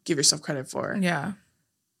you give yourself credit for. Yeah.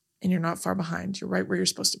 And you're not far behind. You're right where you're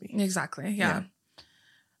supposed to be. Exactly. Yeah.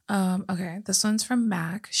 Okay. This one's from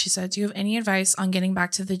Mac. She said, do you have any advice on getting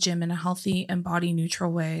back to the gym in a healthy and body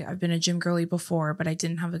neutral way? I've been a gym girly before, but I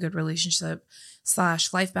didn't have a good relationship /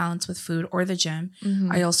 life balance with food or the gym.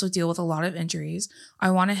 Mm-hmm. I also deal with a lot of injuries. I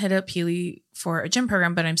want to hit up Peely for a gym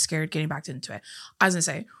program, but I'm scared getting back into it. I was going to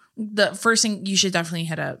say, the first thing you should definitely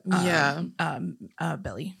hit up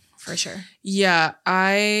Billy for sure. Yeah,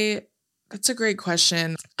 that's a great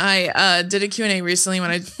question. I did a Q&A recently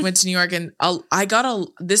when I went to New York, and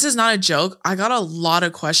this is not a joke, I got a lot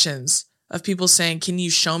of questions of people saying, can you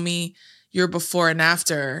show me your before and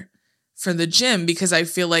after for the gym? Because I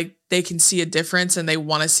feel like they can see a difference and they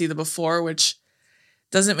want to see the before, which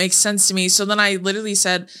doesn't make sense to me. So then I literally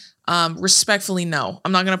said, respectfully, no,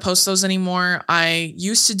 I'm not going to post those anymore. I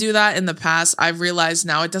used to do that in the past. I've realized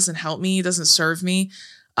now it doesn't help me. It doesn't serve me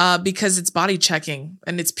because it's body checking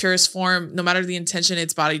in its purest form. No matter the intention,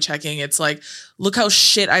 it's body checking. It's like, look how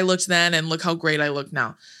shit I looked then and look how great I look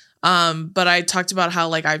now. But I talked about how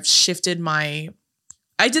like I've shifted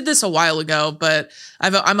I did this a while ago, but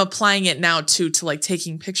I'm applying it now too, to like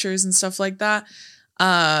taking pictures and stuff like that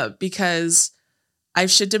because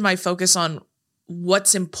I've shifted my focus on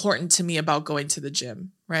what's important to me about going to the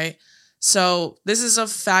gym, right? So this is a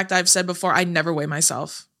fact I've said before. I never weigh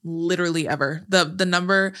myself, literally ever. The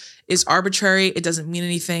number is arbitrary. It doesn't mean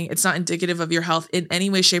anything. It's not indicative of your health in any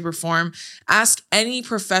way, shape, or form. Ask any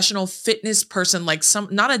professional fitness person, like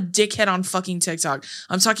not a dickhead on fucking TikTok.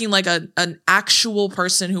 I'm talking like an actual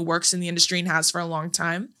person who works in the industry and has for a long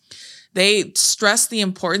time. They stress the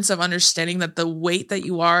importance of understanding that the weight that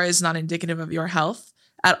you are is not indicative of your health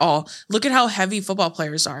at all. Look at how heavy football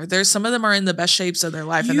players are. Some of them are in the best shapes of their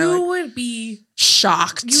life. And you would be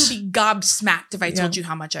shocked. You would be gobsmacked if I told you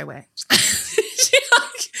how much I weigh.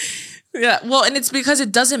 Yeah. Well, and it's because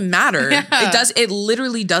it doesn't matter. Yeah. It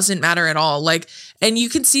literally doesn't matter at all. Like, and you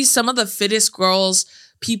can see some of the fittest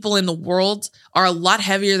people in the world are a lot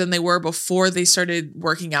heavier than they were before they started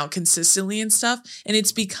working out consistently and stuff. And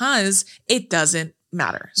it's because it doesn't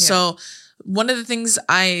matter. Yeah. So one of the things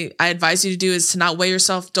I advise you to do is to not weigh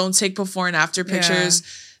yourself. Don't take before and after pictures. Yeah.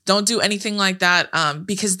 Don't do anything like that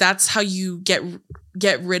because that's how you get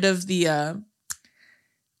rid of the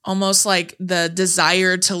almost like the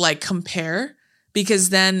desire to like compare, because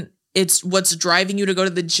then it's what's driving you to go to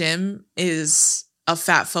the gym is a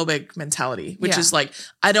fat phobic mentality, which is like,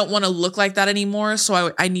 I don't want to look like that anymore.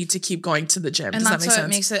 So I need to keep going to the gym. And Does that make sense? It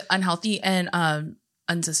makes it unhealthy and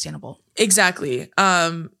unsustainable. Exactly.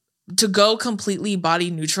 To go completely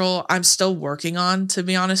body neutral, I'm still working on, to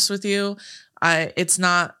be honest with you. It's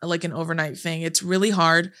not like an overnight thing. It's really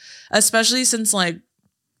hard, especially since like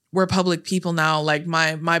we're public people now. Like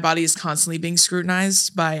my body is constantly being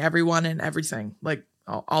scrutinized by everyone and everything, like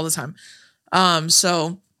all the time.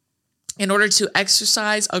 So in order to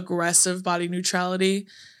exercise aggressive body neutrality,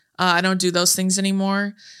 I don't do those things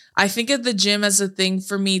anymore. I think of the gym as a thing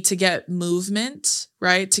for me to get movement,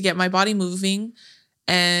 right? To get my body moving.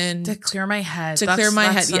 And to clear my head,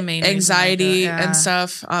 anxiety and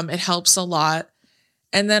stuff. It helps a lot.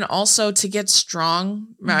 And then also to get strong.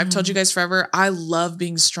 I've told you guys forever, I love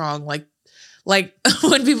being strong. Like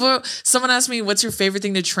when someone asked me, what's your favorite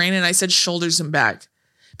thing to train? And I said shoulders and back.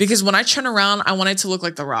 Because when I turn around, I want it to look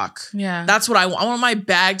like The Rock. Yeah. That's what I want. I want my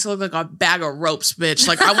bag to look like a bag of ropes, bitch.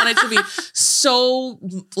 Like I want it to be so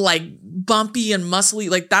like bumpy and muscly.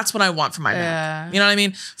 Like that's what I want for my back. You know what I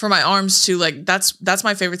mean? For my arms too. Like that's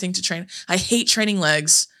my favorite thing to train. I hate training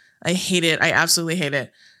legs. I hate it. I absolutely hate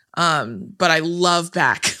it. But I love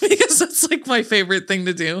back because that's like my favorite thing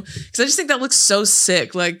to do. Because I just think that looks so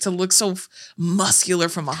sick. Like to look so muscular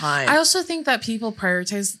from behind. I also think that people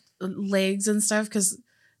prioritize legs and stuff because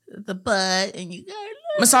the butt and you got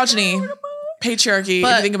misogyny, patriarchy.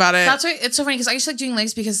 If you think about it, that's why it's so funny because I used to like doing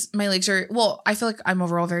legs because my legs are I feel like I'm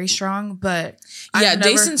overall very strong, but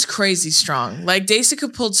Dayson's crazy strong. Like Dayson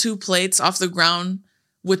could pull 2 plates off the ground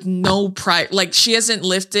with no pride. Like she hasn't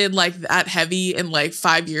lifted like that heavy in like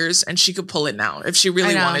 5 years, and she could pull it now if she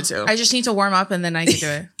really wanted to. I just need to warm up and then I can do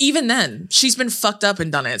it. Even then, she's been fucked up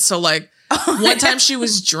and done it. So like one time she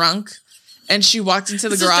was drunk. And she walked into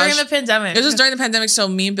the garage. This was during the pandemic. It was during the pandemic. So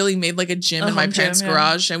me and Billy made like a gym in my parents'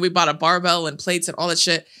 garage. And we bought a barbell and plates and all that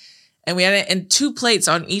shit. And we had it in 2 plates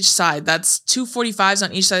on each side. That's 2 45s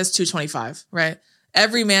on each side. That's 225, right?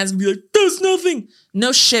 Every man's gonna be like, that's nothing.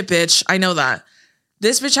 No shit, bitch. I know that.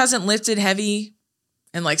 This bitch hasn't lifted heavy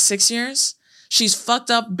in like 6 years. She's fucked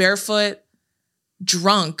up, barefoot,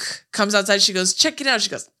 drunk, comes outside. She goes, check it out. She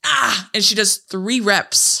goes, ah. And she does 3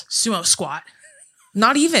 reps. Sumo squat.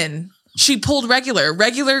 Not even. She pulled regular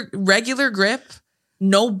grip,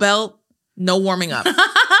 no belt, no warming up.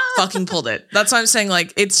 Fucking pulled it. That's why I'm saying,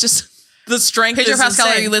 like, it's just the strength. Pedro is Pascal,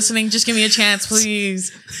 insane. are you listening? Just give me a chance,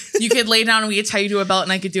 please. You could lay down and we could tie you to a belt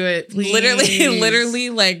and I could do it. Please. Literally,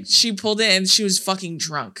 like, she pulled it and she was fucking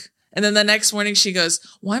drunk. And then the next morning she goes,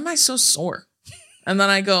 why am I so sore? And then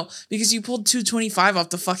I go, because you pulled 225 off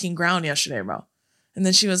the fucking ground yesterday, bro. And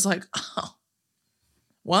then she was like, oh,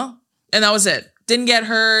 well, and that was it. Didn't get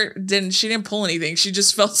hurt. She didn't pull anything. She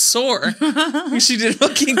just felt sore. She did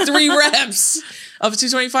fucking 3 reps of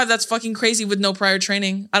 225. That's fucking crazy with no prior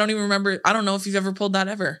training. I don't even remember. I don't know if you've ever pulled that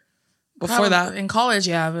ever before that. In college,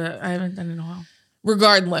 yeah, but I haven't done it in a while.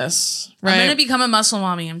 Regardless, right? I'm going to become a muscle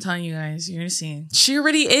mommy. I'm telling you guys. You're going to see. She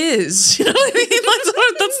already is. You know what I mean?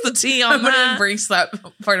 That's the tea on I'm going to embrace that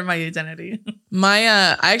part of my identity. I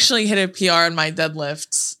actually hit a PR in my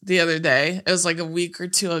deadlifts the other day. It was like a week or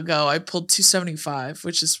 2 ago. I pulled 275,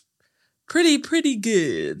 which is pretty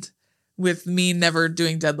good with me never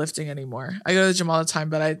doing deadlifting anymore. I go to the gym all the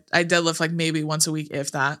time, but I deadlift like maybe once a week,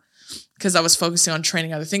 if that, because I was focusing on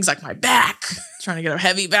training other things like my back, trying to get a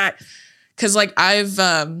heavy back. Because like I've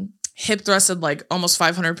hip thrusted like almost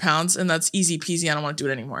 500 pounds and that's easy peasy. I don't want to do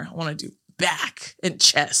it anymore. I want to do back and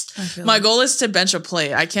chest. My goal is to bench a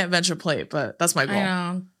plate. I can't bench a plate, but that's my goal. I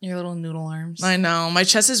know. Your little noodle arms. I know. My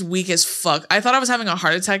chest is weak as fuck. I thought I was having a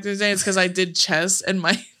heart attack the other day. It's because I did chest and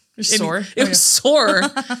my... Sore? It was sore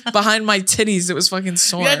behind my titties. It was fucking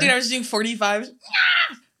sore. Yeah, dude, I was doing 45.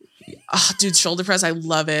 Oh, dude, shoulder press. I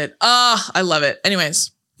love it. I love it.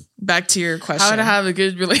 Anyways, back to your question. How to have a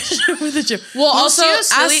good relationship with the gym. Well, also,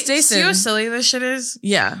 ask Jason. See how silly this shit is?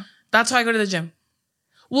 Yeah. That's why I go to the gym.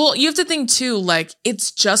 Well, you have to think too, like,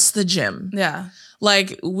 it's just the gym. Yeah.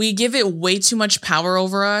 Like, we give it way too much power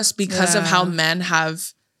over us because of how men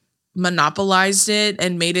have monopolized it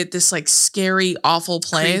and made it this like scary, awful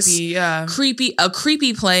place. A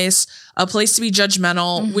creepy place, a place to be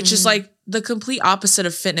judgmental, which is like the complete opposite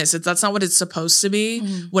of fitness. That's not what it's supposed to be.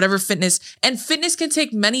 Whatever fitness, and fitness can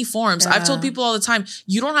take many forms. I've told people all the time,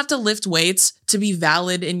 you don't have to lift weights to be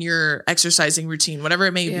valid in your exercising routine, whatever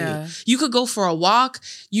it may be. You could go for a walk.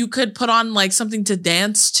 You could put on like something to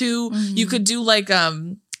dance to. You could do like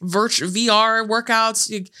VR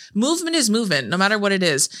workouts. Movement is movement, no matter what it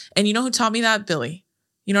is. And you know who taught me that? Billy.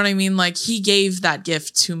 You know what I mean? Like, he gave that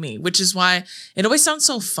gift to me, which is why it always sounds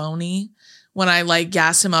so phony when I like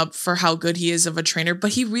gas him up for how good he is of a trainer,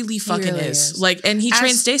 but he really fucking is. Like, and he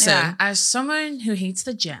trains Jason. Yeah, as someone who hates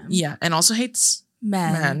the gym. Yeah, and also hates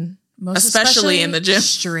men. Especially in the gym.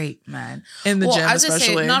 Straight men. In the gym, I was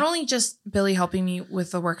especially. Say, not only just Billy helping me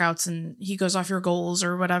with the workouts and he goes off your goals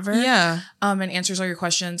or whatever. Yeah. And answers all your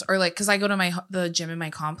questions. Or like, because I go to the gym in my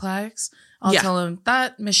complex. I'll tell him,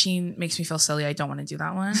 that machine makes me feel silly. I don't want to do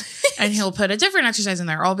that one. And he'll put a different exercise in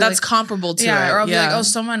there. I'll be That's comparable to it. Or I'll be like, oh,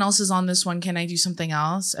 someone else is on this one. Can I do something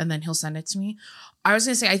else? And then he'll send it to me. I was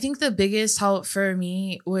going to say, I think the biggest help for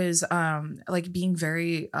me was like being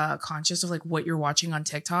very conscious of like what you're watching on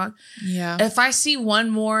TikTok. Yeah. If I see one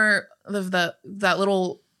more of that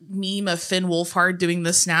little meme of Finn Wolfhard doing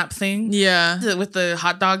the snap thing. Yeah. With the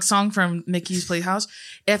hot dog song from Mickey's Playhouse.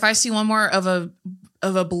 If I see one more of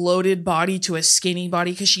a bloated body to a skinny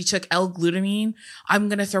body because she took L-glutamine, I'm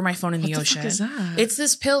going to throw my phone in the ocean. What the fuck is that? It's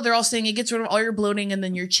this pill. They're all saying it gets rid of all your bloating and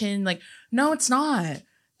then your chin. Like, no, it's not.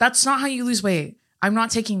 That's not how you lose weight. I'm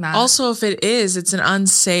not taking that. Also, if it is, it's an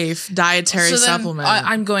unsafe dietary supplement.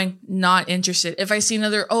 I'm going, not interested. If I see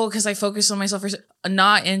another, because I focus on myself first,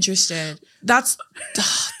 not interested.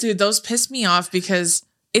 Dude, those piss me off because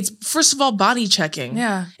it's, first of all, body checking.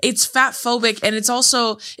 Yeah. It's fat phobic and it's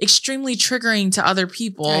also extremely triggering to other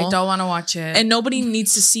people. I don't want to watch it. And nobody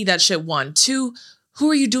needs to see that shit. 1. 2,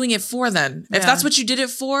 who are you doing it for then? If that's what you did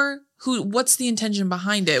it for, what's the intention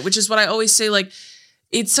behind it? Which is what I always say, like,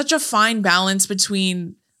 it's such a fine balance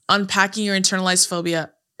between unpacking your internalized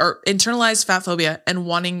phobia or internalized fat phobia and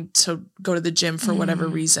wanting to go to the gym for whatever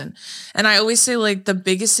reason. And I always say, like, the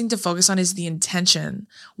biggest thing to focus on is the intention.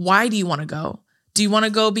 Why do you want to go? Do you want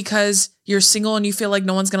to go because you're single and you feel like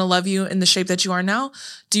no one's going to love you in the shape that you are now?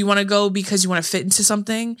 Do you want to go because you want to fit into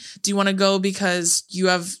something? Do you want to go because you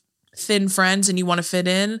have thin friends and you want to fit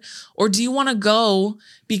in? Or do you want to go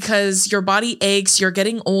because your body aches, you're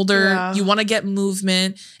getting older, you want to get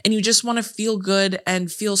movement, and you just want to feel good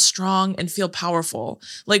and feel strong and feel powerful?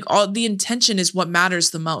 Like all the intention is what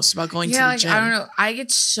matters the most about going to the gym. I don't know. I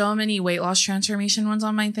get so many weight loss transformation ones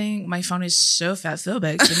on my thing. My phone is so fat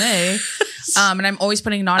phobic today. And I'm always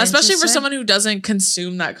putting especially for someone who doesn't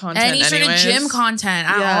consume that content. Any sort of gym content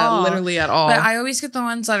at all. Literally at all. But I always get the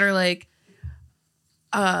ones that are like,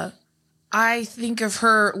 I think of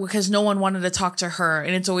her because no one wanted to talk to her,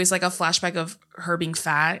 and it's always like a flashback of her being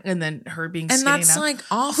fat and then her being skinny. And that's like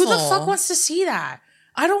awful. Who the fuck wants to see that?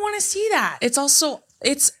 I don't want to see that. It's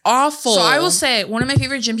awful. So I will say one of my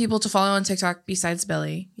favorite gym people to follow on TikTok besides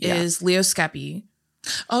Billy is Leo Skeppy.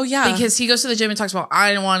 Oh yeah, because he goes to the gym and talks about I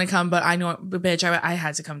didn't want to come, but I know, bitch, I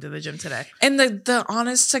had to come to the gym today. And the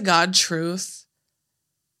honest to God truth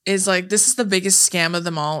is like, this is the biggest scam of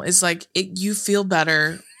them all. Is like you feel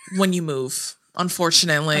better when you move.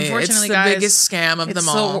 Unfortunately, it's the guys, biggest scam of them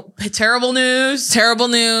all. Terrible news. Terrible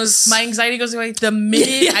news. My anxiety goes away the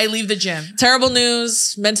minute I leave the gym. Terrible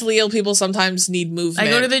news. Mentally ill people sometimes need movement. I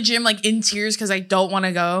go to the gym like in tears because I don't want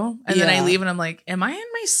to go. And then I leave and I'm like, am I in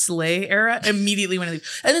my slay era? Immediately when I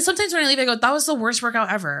leave. And then sometimes when I leave, I go, that was the worst workout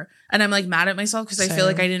ever. And I'm like mad at myself because I feel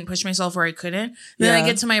like I didn't push myself where I couldn't. Then I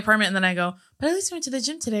get to my apartment and then I go, but at least I went to the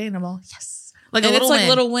gym today. And I'm all, yes. Like and a little it's like win.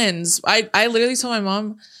 little wins. I literally told my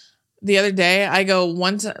mom the other day, I go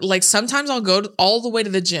sometimes I'll go all the way to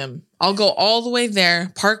the gym. I'll go all the way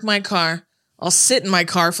there, park my car. I'll sit in my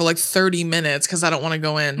car for like 30 minutes because I don't want to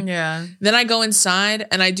go in. Yeah. Then I go inside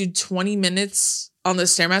and I do 20 minutes on the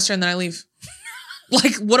Stairmaster and then I leave.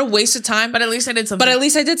 Like, what a waste of time. But at least I did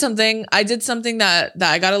something. I did something that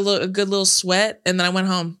I got a good little sweat and then I went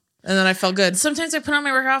home and then I felt good. Sometimes I put on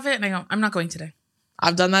my work outfit and I go, I'm not going today.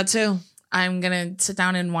 I've done that too. I'm going to sit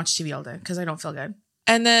down and watch TV all day because I don't feel good.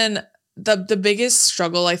 And then the biggest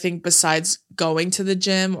struggle, I think, besides going to the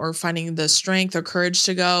gym or finding the strength or courage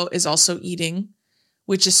to go is also eating,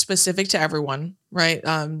 which is specific to everyone, right?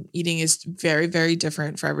 Eating is very, very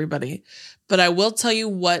different for everybody. But I will tell you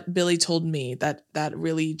what Billy told me that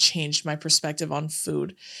really changed my perspective on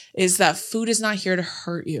food is that food is not here to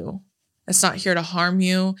hurt you. It's not here to harm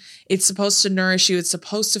you. It's supposed to nourish you. It's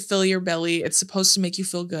supposed to fill your belly. It's supposed to make you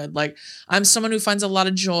feel good. Like, I'm someone who finds a lot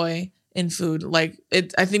of joy in food. Like,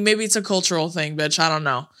 I think maybe it's a cultural thing, bitch. I don't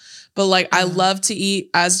know. But like, I love to eat,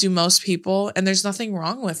 as do most people. And there's nothing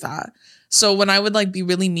wrong with that. So when I would like be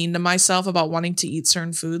really mean to myself about wanting to eat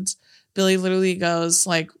certain foods, Billy literally goes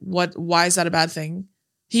like, why is that a bad thing?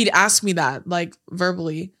 He'd ask me that like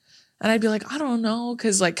verbally. And I'd be like, I don't know.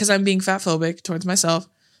 Cause I'm being fat phobic towards myself.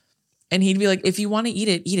 And he'd be like, if you want to eat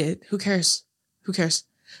it. Who cares? Who cares?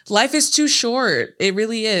 Life is too short. It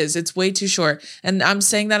really is. It's way too short. And I'm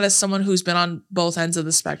saying that as someone who's been on both ends of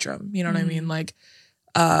the spectrum. You know what I mean? Like,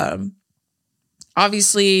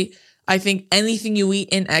 obviously, I think anything you eat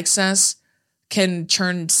in excess can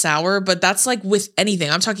turn sour, but that's like with anything.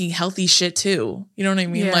 I'm talking healthy shit too. You know what I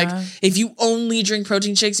mean? Yeah. Like, if you only drink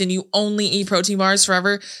protein shakes and you only eat protein bars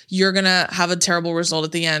forever, you're going to have a terrible result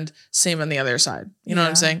at the end. Same on the other side. You know what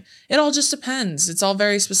I'm saying? It all just depends. It's all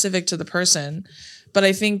very specific to the person. But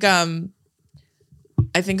I think a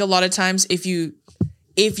lot of times if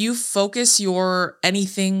you focus your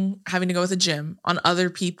anything having to go with the gym on other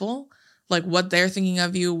people, like what they're thinking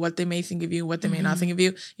of you, what they may think of you, what they may not think of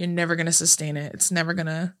you, you're never going to sustain it. You're going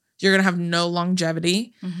to have no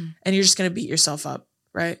longevity and you're just going to beat yourself up.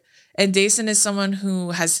 Right. And Dason is someone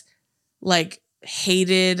who has like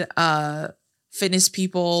hated, fitness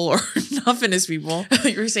people or not fitness people. You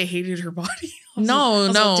were going to say hated her body. No,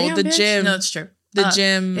 the bitch. gym. No, it's true. The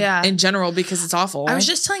gym in general, because it's awful. I was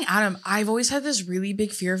just telling Adam, I've always had this really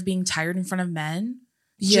big fear of being tired in front of men.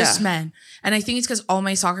 Yeah. Just men. And I think it's because all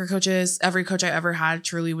my soccer coaches, every coach I ever had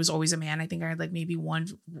truly was always a man. I think I had like maybe one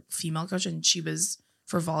female coach and she was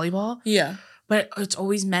for volleyball. Yeah. But it's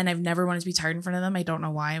always men. I've never wanted to be tired in front of them. I don't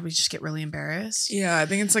know why. We just get really embarrassed. Yeah, I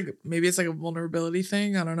think it's like maybe it's like a vulnerability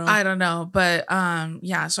thing. I don't know. But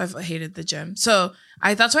yeah, so I've hated the gym. So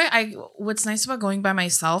that's why what's nice about going by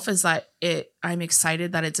myself is that I'm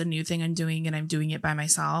excited that it's a new thing I'm doing and I'm doing it by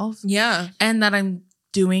myself. Yeah. And that I'm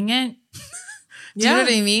doing it. Do you know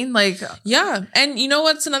what I mean? Like, yeah. And you know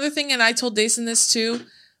what's another thing? And I told Dason this too,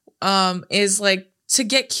 is like, to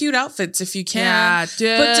get cute outfits if you can. Yeah,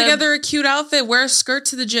 dude. Put together a cute outfit. Wear a skirt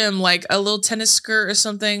to the gym, like a little tennis skirt or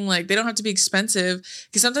something. Like, they don't have to be expensive.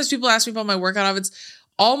 Because sometimes people ask me about my workout outfits.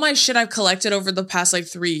 all my shit I've collected over the past like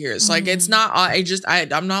 3 years. Like it's not,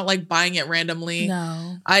 I'm not like buying it randomly.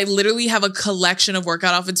 No. I literally have a collection of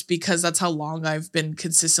workout outfits because that's how long I've been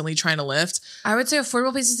consistently trying to lift. I would say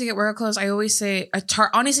affordable places to get workout clothes. I always say,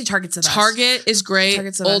 honestly, Target's the best. Target is great.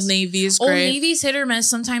 Old Navy is great. Old Navy's hit or miss.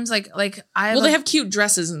 Sometimes they have cute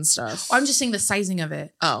dresses and stuff. I'm just saying the sizing of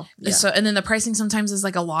it. Oh, yeah. So, and then the pricing sometimes is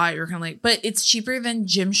like a lot. You're kind of like, but it's cheaper than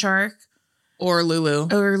Gymshark. Or Lulu.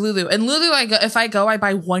 And Lulu, if I go, I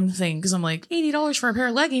buy one thing because I'm like, $80 for a pair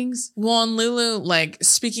of leggings. Well, and Lulu, like,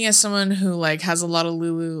 speaking as someone who like has a lot of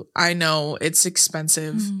Lulu, I know it's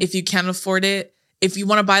expensive. If you can't afford it, if you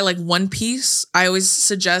want to buy like one piece, I always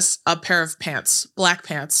suggest a pair of pants, black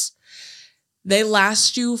pants. They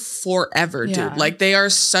last you forever, dude. Like, they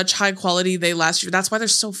are such high quality. They last you. That's why they're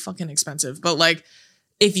so fucking expensive. But like,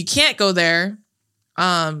 if you can't go there,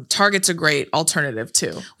 Target's a great alternative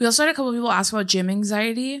too. We also had a couple of people ask about gym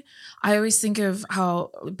anxiety. I always think of how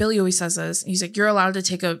Billy always says this. He's like, you're allowed to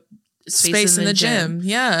take a space in the gym.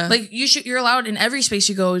 Yeah. Like you're allowed in every space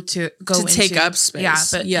you go to take up space. Yeah.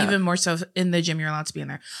 But even more so in the gym, you're allowed to be in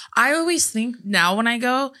there. I always think now when I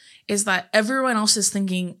go is that everyone else is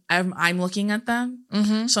thinking I'm looking at them.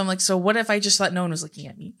 So I'm like, so what if I just let no one was looking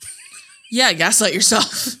at me? Yeah, gaslight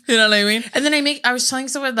yourself. You know what I mean? And then I was telling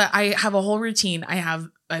someone that I have a whole routine. I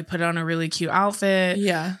put on a really cute outfit.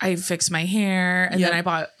 Yeah. I fix my hair. And then I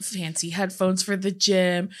bought fancy headphones for the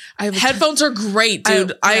gym. Headphones are great,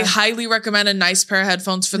 dude. I highly recommend a nice pair of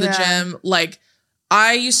headphones for the gym. Like,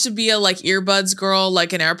 I used to be a like earbuds girl,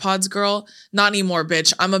 like an AirPods girl. Not anymore,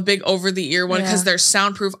 bitch. I'm a big over the ear one because they're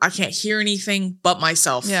soundproof. I can't hear anything but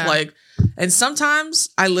myself. Yeah. Like, and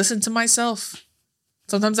sometimes I listen to myself.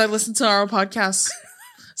 Sometimes I listen to our podcast.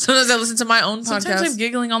 Sometimes I listen to my own podcast. Sometimes I'm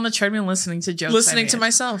giggling on the treadmill listening to jokes. Listening to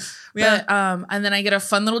myself. Yeah. But, and then I get a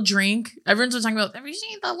fun little drink. Everyone's been talking about, have you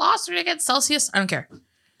seen the Lost Ticket Celsius? I don't care.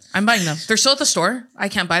 I'm buying them. They're still at the store. I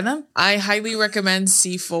can't buy them. I highly recommend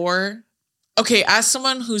C4. Okay, as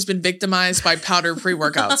someone who's been victimized by powder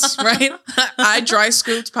pre-workouts, right? I dry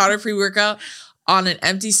scooped powder pre-workout on an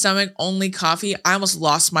empty stomach, only coffee. I almost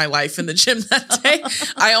lost my life in the gym that day.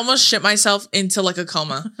 I almost shit myself into like a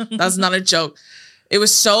coma. That's not a joke. It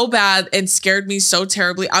was so bad and scared me so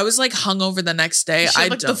terribly. I was like hungover the next day. I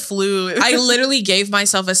like the flu. I literally gave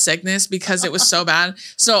myself a sickness because it was so bad.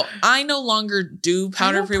 So I no longer do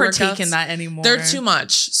powder pre-workouts. I don't partake in that anymore. They're too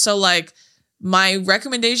much. So like my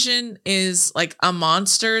recommendation is like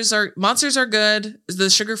Monsters are good. The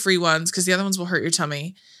sugar-free ones because the other ones will hurt your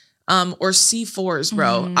tummy. Or C4s,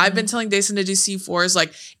 bro. I've been telling Dason to do C4s.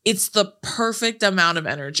 Like, it's the perfect amount of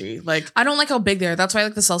energy. Like, I don't like how big they are. That's why I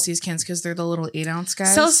like the Celsius cans because they're the little 8-ounce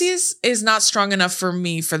guys. Celsius is not strong enough for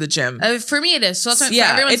me for the gym. For me, it is. So that's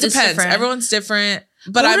it depends. Everyone's different.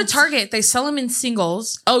 But go to Target. They sell them in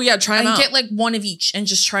singles. Oh yeah, try them out. And get like one of each and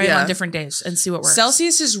just try it on different days and see what works.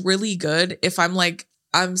 Celsius is really good if I'm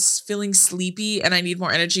feeling sleepy and I need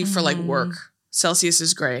more energy for like work. Celsius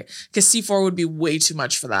is great because C4 would be way too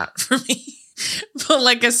much for that for me. But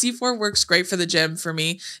like a C4 works great for the gym for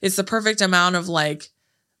me. It's the perfect amount of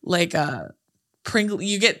prickly.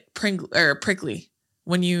 You get prickly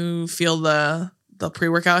when you feel the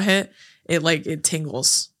pre-workout hit. It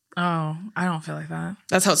tingles. Oh, I don't feel like that.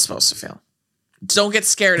 That's how it's supposed to feel. Don't get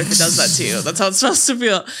scared if it does that to you. That's how it's supposed to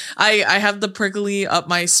feel. I have the prickly up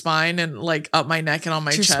my spine and like up my neck and on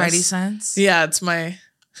my chest. Your spidey sense? Yeah, it's my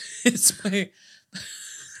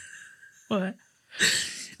What?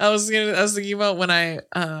 I was thinking about when I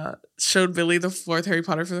showed Billy the 4th Harry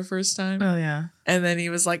Potter for the first time. Oh yeah. And then he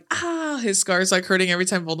was like, his scar's like hurting every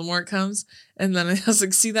time Voldemort comes. And then I was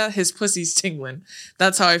like, see that? His pussy's tingling.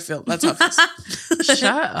 That's how I feel. That's how it feels.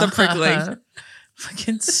 Shut the prickling.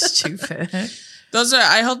 Fucking stupid.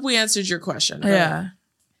 I hope we answered your question. Yeah.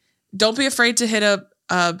 Don't be afraid to hit up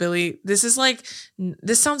Billy.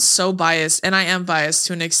 This sounds so biased, and I am biased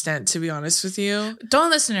to an extent, to be honest with you. Don't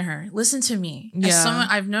listen to her. Listen to me. Yeah.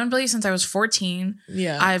 I've known Billy since I was 14.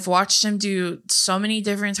 Yeah. I've watched him do so many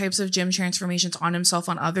different types of gym transformations on himself,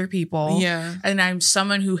 on other people. Yeah. And I'm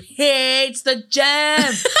someone who hates the gym.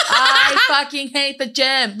 I fucking hate the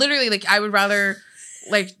gym. Literally, like, I would rather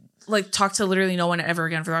like talk to literally no one ever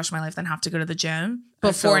again for the rest of my life than have to go to the gym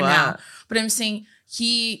before now. But I'm saying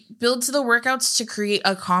he builds the workouts to create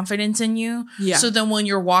a confidence in you. Yeah. So then when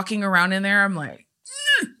you're walking around in there, I'm like,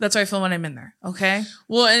 that's how I feel when I'm in there. Okay.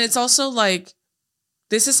 Well, and it's also like,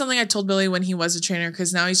 this is something I told Billy when he was a trainer,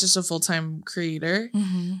 because now he's just a full-time creator.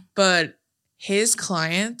 Mm-hmm. But his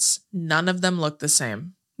clients, none of them look the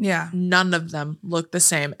same. Yeah. None of them look the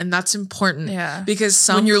same. And that's important. Yeah. Because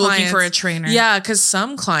when you're looking for a trainer. Yeah. Because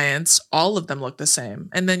some clients, all of them look the same.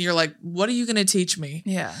 And then you're like, what are you going to teach me?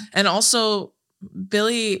 Yeah. And also,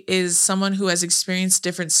 Billy is someone who has experienced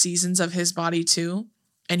different seasons of his body too.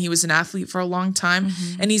 And he was an athlete for a long time.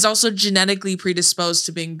 Mm-hmm. And he's also genetically predisposed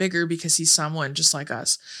to being bigger because he's someone just like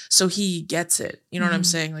us. So he gets it. You know what I'm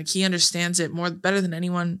saying? Like he understands it better than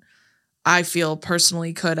anyone I feel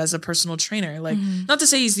personally could as a personal trainer. Like not to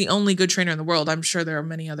say he's the only good trainer in the world. I'm sure there are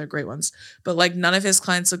many other great ones. But like none of his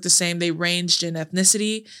clients look the same. They ranged in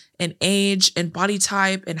ethnicity and age and body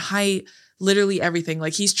type and height. Literally everything.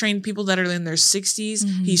 Like he's trained people that are in their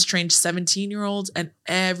 60s. He's trained 17-year-olds and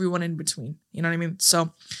everyone in between. You know what I mean?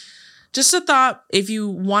 So just a thought, if you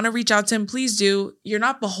want to reach out to him, please do. You're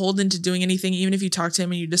not beholden to doing anything, even if you talk to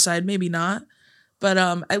him and you decide maybe not. But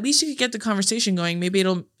at least you could get the conversation going. Maybe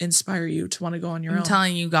it'll inspire you to want to go on your own. I'm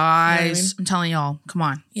telling you guys. You know what I mean? I'm telling y'all. Come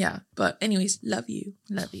on. Yeah. But anyways, love you.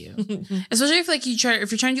 Love you. Especially if like if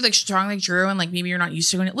you're trying to do like strong like Drew and like maybe you're not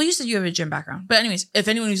used to it. Well, you said you have a gym background. But anyways, if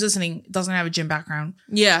anyone who's listening doesn't have a gym background.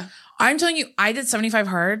 Yeah. I'm telling you, I did 75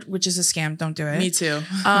 hard, which is a scam. Don't do it. Me too.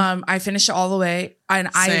 I finished it all the way. And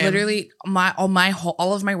I literally, all of my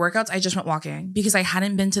workouts, I just went walking because I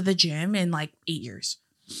hadn't been to the gym in like 8 years.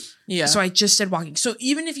 Yeah. So I just did walking. So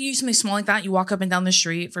even if you use something small like that, you walk up and down the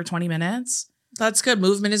street for 20 minutes. That's good.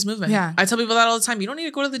 Movement is movement. Yeah. I tell people that all the time. You don't need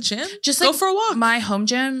to go to the gym. Just go like for a walk. My home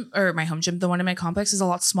gym, the one in my complex is a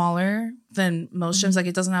lot smaller than most gyms. Like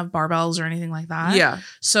it doesn't have barbells or anything like that. Yeah.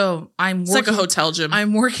 So it's like a hotel gym.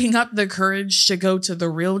 I'm working up the courage to go to the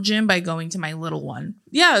real gym by going to my little one.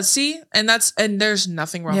 Yeah. See? And there's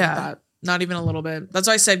nothing wrong with that. Not even a little bit. That's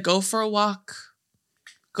why I said go for a walk.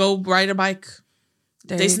 Go ride a bike.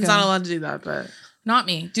 Jason's not allowed to do that, but not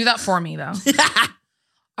me. Do that for me though.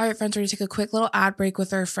 All right, friends, we're going to take a quick little ad break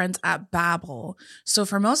with our friends at Babbel. So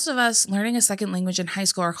for most of us, learning a second language in high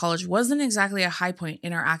school or college wasn't exactly a high point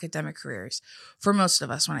in our academic careers. For most of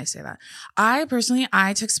us, when I say that. I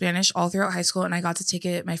took Spanish all throughout high school and I got to take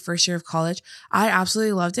it my first year of college. I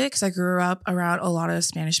absolutely loved it because I grew up around a lot of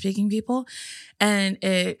Spanish-speaking people. And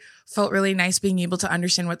it felt really nice being able to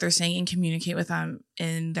understand what they're saying and communicate with them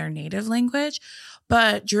in their native language.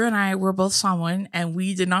 But Drew and I were both Samoan and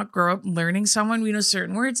we did not grow up learning Samoan. We know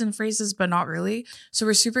certain words and phrases, but not really. So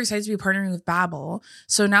we're super excited to be partnering with Babbel.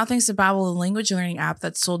 So now thanks to Babbel, the language learning app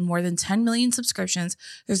that's sold more than 10 million subscriptions,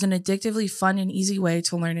 there's an addictively fun and easy way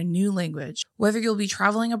to learn a new language. Whether you'll be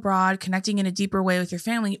traveling abroad, connecting in a deeper way with your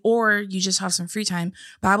family, or you just have some free time,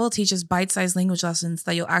 Babbel teaches bite-sized language lessons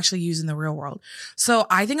that you'll actually use in the real world. So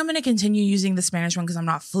I think I'm going to continue using the Spanish one because I'm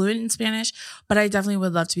not fluent in Spanish, but I definitely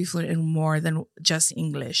would love to be fluent in more than just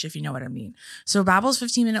English, if you know what I mean. So Babbel's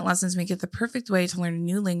 15-minute lessons make it the perfect way to learn a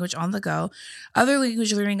new language on the go. Other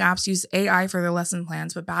language learning apps use AI for their lesson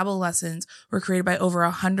plans, but Babbel lessons were created by over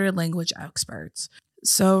 100 language experts.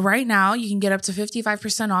 So right now you can get up to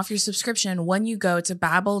 55% off your subscription when you go to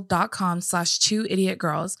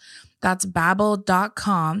babbel.com/2idiotgirls. That's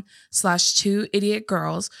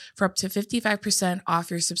babbel.com/2idiotgirls for up to 55%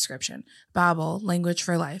 off your subscription. Babbel, language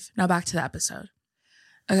for life. Now back to the episode.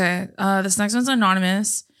 Okay, this next one's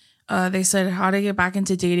anonymous. They said, how to get back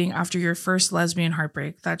into dating after your first lesbian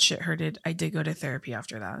heartbreak. That shit hurted. I did go to therapy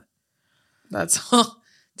after that. That's all.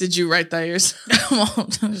 Did you write that yourself? Well,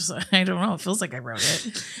 I don't know. It feels like I wrote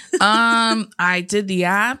it. I did the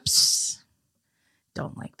apps.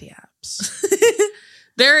 Don't like the apps.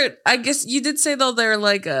 I guess you did say though they're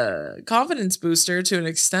like a confidence booster to an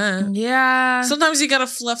extent. Yeah. Sometimes you gotta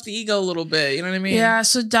fluff the ego a little bit. You know what I mean? Yeah.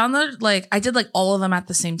 So download I did all of them at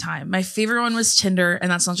the same time. My favorite one was Tinder,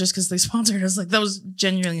 and that's not just because they sponsored us. That was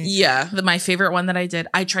genuinely my favorite one that I did.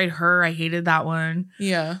 I tried Her. I hated that one.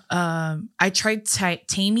 Yeah. I tried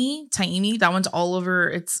Taimi. That one's all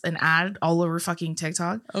over. It's an ad all over fucking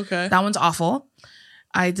TikTok. Okay. That one's awful.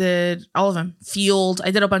 I did all of them. Field.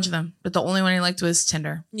 I did a bunch of them, but the only one I liked was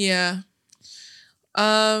Tinder. Yeah.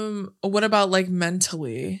 What about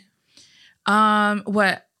mentally?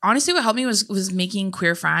 What helped me was making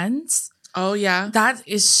queer friends. Oh yeah. That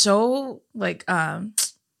is so what's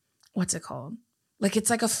it called? It's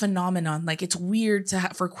like a phenomenon. It's weird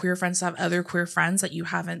for queer friends to have other queer friends that you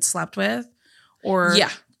haven't slept with or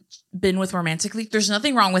been with romantically. There's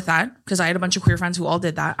nothing wrong with that because I had a bunch of queer friends who all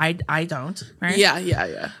did that. I don't, right?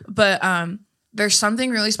 Yeah. But there's something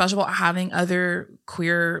really special about having other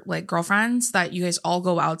queer girlfriends that you guys all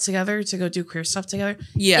go out together to go do queer stuff together.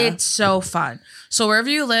 Yeah. It's so fun. So wherever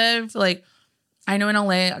you live, I know in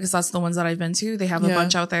LA, because that's the ones that I've been to, they have a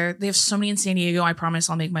bunch out there. They have so many in San Diego. I promise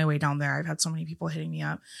I'll make my way down there. I've had so many people hitting me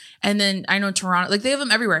up. And then I know Toronto, they have them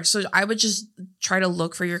everywhere. So I would just try to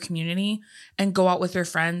look for your community and go out with your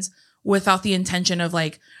friends without the intention of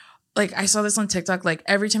like I saw this on TikTok, like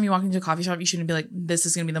every time you walk into a coffee shop, you shouldn't be like, this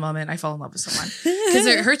is going to be the moment I fall in love with someone. Because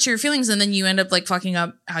it hurts your feelings and then you end up like fucking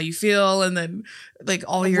up how you feel and then like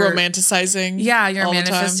all your... romanticizing. Yeah, your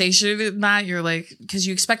manifestation in that. You're like, because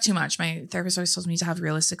you expect too much. My therapist always tells me to have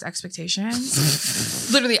realistic expectations.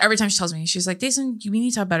 Literally every time she tells me, she's like, Jason, we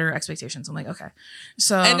need to have better expectations. I'm like, okay.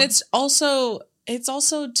 So... And it's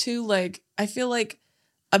also too like, I feel like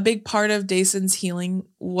a big part of Dayson's healing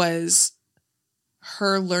was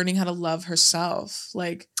her learning how to love herself,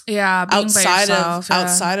 like being outside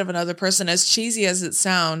of another person, as cheesy as it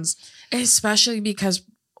sounds, especially because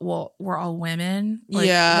we're all women, like,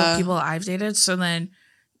 the people I've dated. So then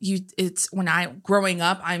it's when growing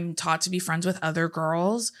up, I'm taught to be friends with other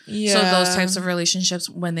girls. So those types of relationships,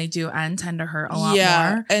 when they do end, tend to hurt a lot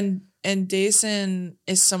more. And Dayson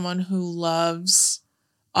is someone who loves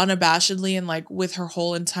unabashedly and like with her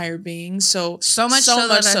whole entire being, so much so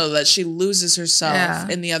that she loses herself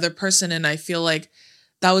in the other person. And I feel like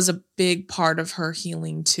that was a big part of her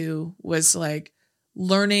healing too, was like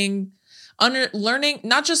learning,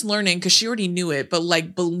 not just learning because she already knew it, but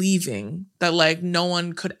like believing that like no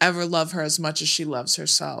one could ever love her as much as she loves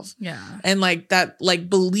herself. And like that, like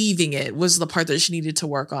believing it was the part that she needed to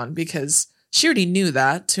work on, because she already knew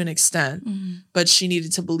that to an extent, but she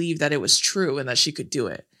needed to believe that it was true and that she could do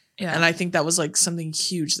it. And I think that was like something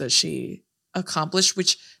huge that she accomplished,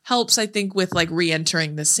 which helps, I think, with like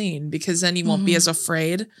re-entering the scene, because then you won't be as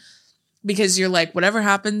afraid, because you're like, whatever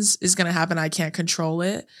happens is going to happen. I can't control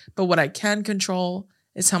it. But what I can control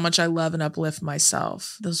is how much I love and uplift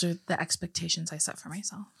myself. Those are the expectations I set for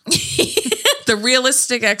myself. The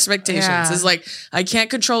realistic expectations is like, I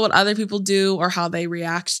can't control what other people do or how they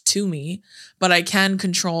react to me, but I can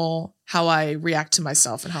control how I react to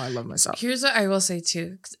myself and how I love myself. Here's what I will say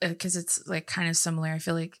too, because it's like kind of similar. I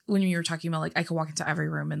feel like when you were talking about like I could walk into every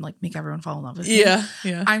room and like make everyone fall in love with me. Yeah.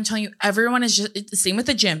 I'm telling you, everyone is just the same with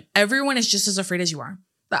the gym. Everyone is just as afraid as you are.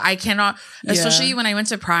 That I cannot, especially when I went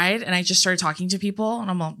to Pride and I just started talking to people and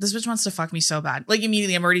I'm like, this bitch wants to fuck me so bad. Like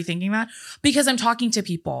immediately I'm already thinking that because I'm talking to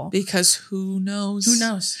people. Because who knows? Who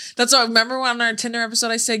knows? That's what I remember on our Tinder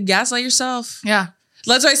episode, I said, gaslight yourself. Yeah.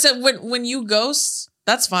 That's why I said when you ghost,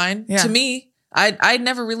 that's fine. Yeah. To me, I'd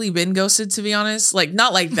never really been ghosted, to be honest. Like,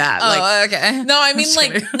 not like that. Like, okay. No, I mean,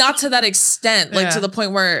 like, not to that extent. Like, to the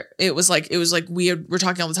point where it was like weird. We're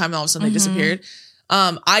talking all the time and all of a sudden they disappeared.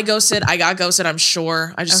 I got ghosted, I'm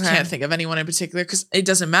sure. I just can't think of anyone in particular because it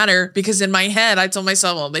doesn't matter, because in my head, I told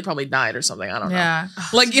myself, well, they probably died or something. I don't know.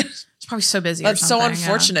 Like, it's probably so busy. That's so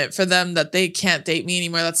unfortunate for them that they can't date me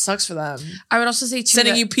anymore. That sucks for them. I would also say too,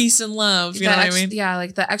 sending you peace and love. You know what I mean? Yeah,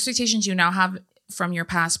 like the expectations you now have from your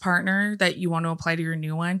past partner that you want to apply to your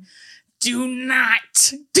new one, do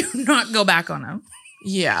not go back on them.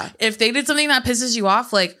 Yeah. If they did something that pisses you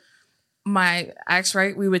off, like my ex,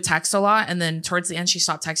 right? We would text a lot, and then towards the end, she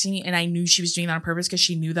stopped texting me, and I knew she was doing that on purpose because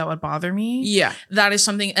she knew that would bother me. Yeah. That is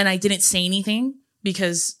something, and I didn't say anything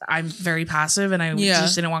because I'm very passive and I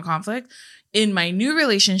just didn't want conflict. In my new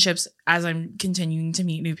relationships, as I'm continuing to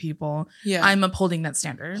meet new people, I'm upholding that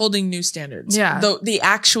standard. Holding new standards. Yeah. The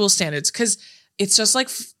actual standards. Because it's just like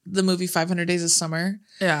the movie 500 Days of Summer.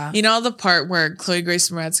 Yeah. You know the part where Chloe Grace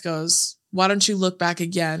Moretz goes, why don't you look back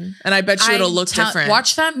again? And I bet you it'll look different.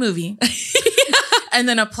 Watch that movie and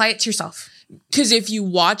then apply it to yourself. Because if you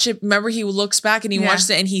watch it, remember he looks back and he watched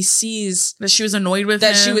it and he sees that she was annoyed with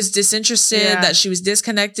him. That she was disinterested, that she was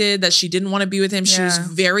disconnected, that she didn't want to be with him. She was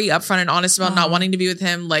very upfront and honest about not wanting to be with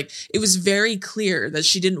him. Like, it was very clear that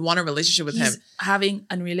she didn't want a relationship with him. Having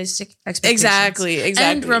unrealistic expectations. Exactly.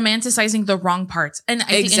 And romanticizing the wrong parts. And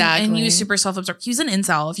I think, and he was super self-absorbed. He was an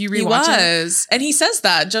incel. If you rewatch it. And he says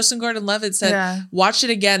that. Justin Gordon-Levitt said, watch it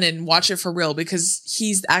again and watch it for real, because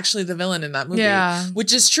he's actually the villain in that movie. Yeah.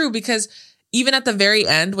 Which is true, because even at the very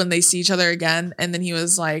end when they see each other again, and then he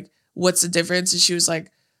was like, what's the difference? And she was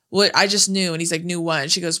like, what? I just knew. And he's like, knew what?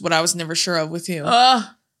 And she goes, what I was never sure of with you. And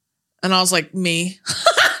I was like, me.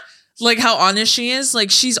 Like how honest she is.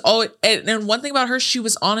 Like she's always, and one thing about her, she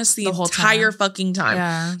was honest the entire fucking time.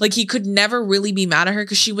 Yeah. Like he could never really be mad at her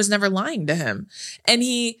because she was never lying to him. And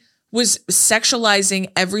he was sexualizing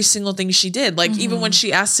every single thing she did. Like even when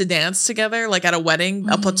she asked to dance together, like at a wedding,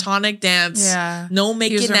 a platonic dance, no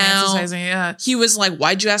making out. He was like,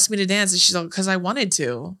 why'd you ask me to dance? And she's like, because I wanted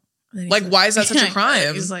to. Like, why is that such a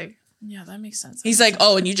crime? He's like, yeah, that makes sense. He's like,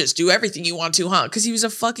 oh, and you just do everything you want to, huh? Because he was a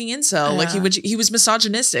fucking incel. Like he was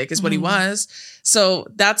misogynistic is what he was. So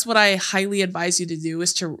that's what I highly advise you to do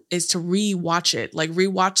is to rewatch it. Like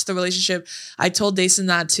rewatch the relationship. I told Dason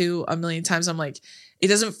that too a million times. I'm like, it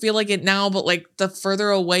doesn't feel like it now, but like the further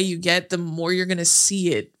away you get, the more you're going to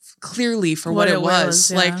see it clearly for what it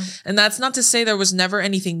was. Yeah. Like, and that's not to say there was never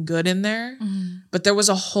anything good in there, but there was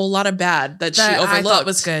a whole lot of bad that she overlooked. I thought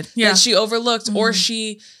was good. Yeah. That she overlooked, or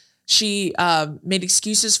she made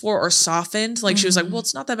excuses for or softened. Like she was like, well,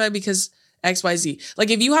 it's not that bad because XYZ. Like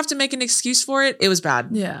if you have to make an excuse for it, it was bad.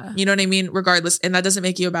 Yeah. You know what I mean? Regardless. And that doesn't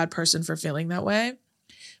make you a bad person for feeling that way.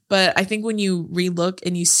 But I think when you relook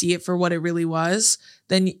and you see it for what it really was,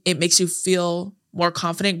 then it makes you feel more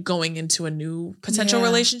confident going into a new potential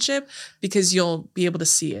relationship because you'll be able to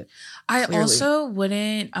see it. I clearly. also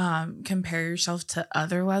wouldn't compare yourself to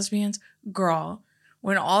other lesbians. Girl,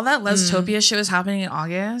 when all that Lestopia shit was happening in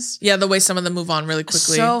August. Yeah, the way some of them move on really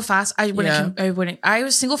quickly. So fast. I wouldn't. I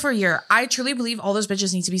was single for a year. I truly believe all those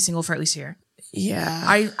bitches need to be single for at least a year.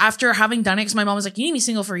 Yeah. After having done it, because my mom was like, you need to be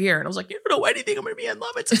single for a year. And I was like, you don't know anything. I'm going to be in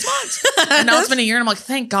love in 6 months. And now it's been a year and I'm like,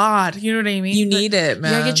 thank God. You know what I mean? You need it,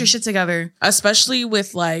 man. You gotta get your shit together. Especially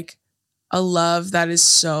with like a love that is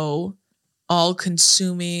so all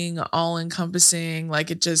consuming, all encompassing.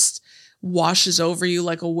 Like it just washes over you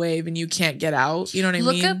like a wave and you can't get out. You know what I mean?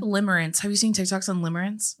 Look up limerence. Have you seen TikToks on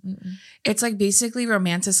limerence? It's like basically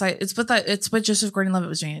romanticize. It's what Joseph Gordon-Levitt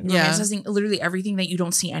was doing. Romanticizing literally everything that you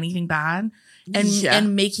don't see anything bad.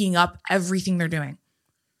 And making up everything they're doing.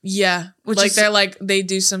 Yeah. Which like they're like, they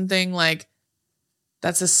do something like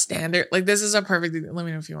that's a standard. Like this is a perfect, let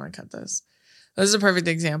me know if you want to cut this. This is a perfect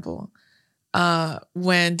example.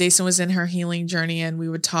 When Dason was in her healing journey and we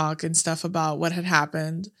would talk and stuff about what had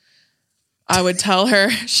happened, I would tell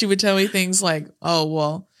her, she would tell me things like, oh,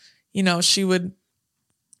 well, you know, she would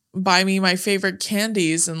buy me my favorite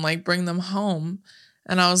candies and like bring them home.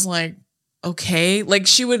 And I was like, okay. Like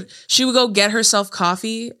she would go get herself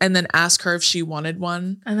coffee and then ask her if she wanted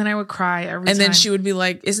one. And then I would cry every time. And then she would be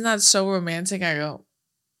like, isn't that so romantic? I go,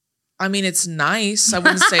 I mean, it's nice. I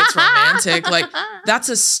wouldn't say it's romantic. Like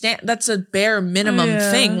that's a bare minimum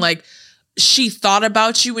thing. Like she thought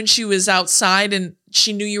about you when she was outside and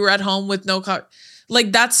she knew you were at home with no car.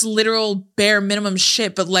 Like that's literal bare minimum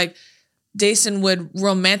shit. But like Dason would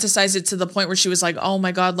romanticize it to the point where she was like, oh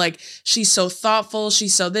my God, like she's so thoughtful.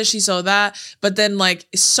 She's so this, she's so that. But then like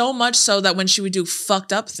so much so that when she would do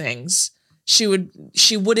fucked up things, she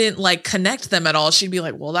wouldn't like connect them at all. She'd be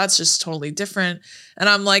like, well, that's just totally different. And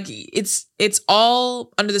I'm like, it's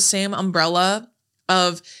all under the same umbrella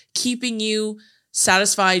of keeping you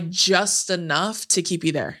satisfied just enough to keep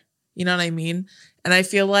you there. You know what I mean? And I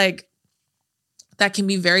feel like that can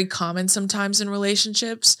be very common sometimes in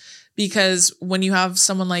relationships. Because when you have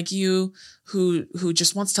someone like you who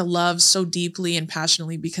just wants to love so deeply and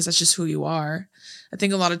passionately because that's just who you are, I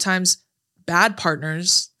think a lot of times bad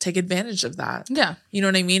partners take advantage of that. Yeah. You know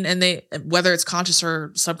what I mean? And they, whether it's conscious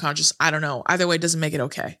or subconscious, I don't know. Either way, it doesn't make it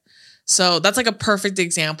okay. So that's like a perfect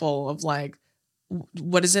example of like,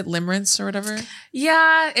 what is it, limerence or whatever?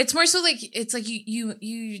 Yeah, it's more so like it's like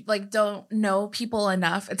you like don't know people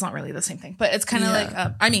enough. It's not really the same thing, but it's kind of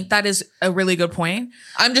like I mean that is a really good point.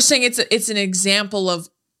 I'm just saying it's an example of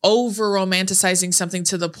over romanticizing something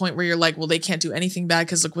to the point where you're like, well, they can't do anything bad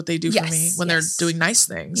because look what they do for me when they're doing nice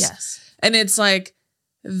things. Yes, and it's like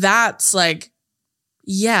that's like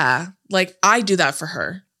like I do that for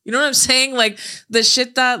her. You know what I'm saying? Like the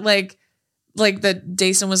shit that like that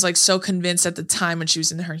Dason was like so convinced at the time when she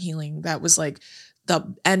was in her healing that was like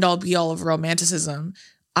the end all be all of romanticism.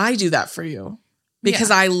 I do that for you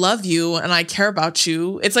because I love you and I care about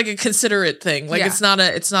you. It's like a considerate thing. Like it's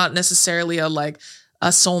not necessarily a like a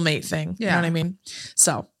soulmate thing. You know what I mean?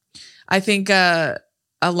 So I think a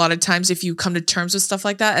lot of times if you come to terms with stuff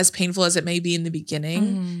like that, as painful as it may be in the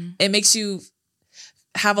beginning, it makes you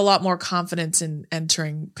have a lot more confidence in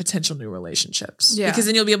entering potential new relationships. Yeah. Because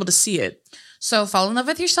then you'll be able to see it. So fall in love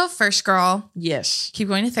with yourself first, girl. Yes. Keep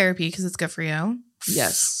going to therapy because it's good for you.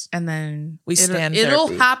 Yes. And then it'll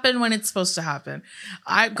happen when it's supposed to happen.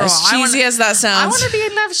 As cheesy as that sounds. I want to be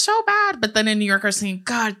in love so bad. But then in New York, I was thinking,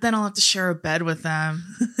 God, then I'll have to share a bed with them.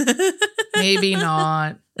 Maybe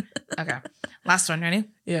not. Okay. Last one. Ready?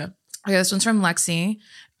 Yeah. Okay. This one's from Lexi.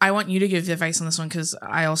 I want you to give advice on this one because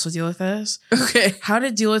I also deal with this. Okay. How to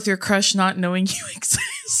deal with your crush not knowing you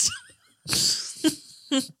exist.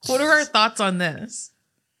 What are our thoughts on this?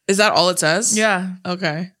 Is that all it says? Yeah.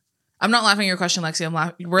 Okay. I'm not laughing at your question,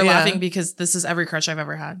 Lexi. We're laughing because this is every crush I've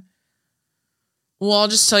ever had. Well, I'll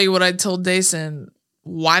just tell you what I told Dason.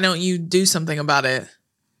 Why don't you do something about it?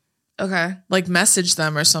 Okay. Like message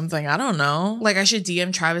them or something. I don't know. Like I should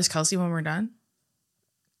DM Travis Kelce when we're done?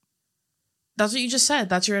 That's what you just said.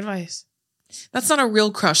 That's your advice. That's not a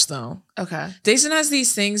real crush though. Okay. Dason has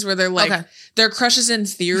these things where they're like, they're crushes in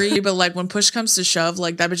theory, but like when push comes to shove,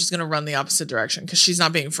 like that bitch is going to run the opposite direction because she's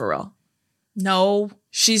not being for real. No.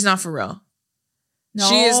 She's not for real. No.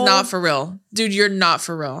 She is not for real. Dude, you're not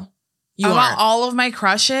for real. You about all of my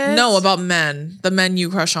crushes? No, about men. The men you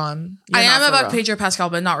crush on. I am about real. Pedro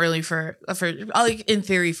Pascal, but not really for like in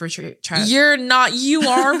theory for Trent. You're not. You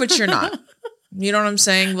are, but you're not. You know what I'm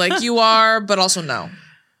saying? Like you are, but also no.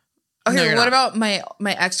 Okay, no, what about my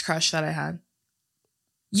ex crush that I had?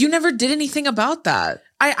 You never did anything about that.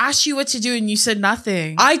 I asked you what to do and you said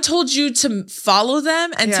nothing. I told you to follow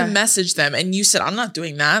them and to message them. And you said, I'm not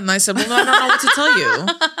doing that. And I said, well, no, I don't know what to tell you.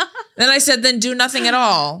 Then I said, then do nothing at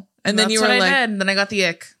all. And then you were like, I did. Then I got the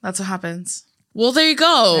ick. That's what happens. Well, there you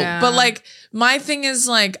go. Yeah. But like, my thing is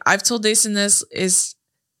like, I've told Dason this is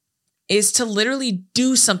to literally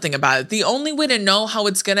do something about it. The only way to know how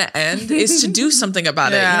it's going to end is to do something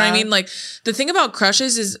about it. You know what I mean? Like the thing about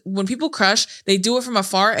crushes is when people crush, they do it from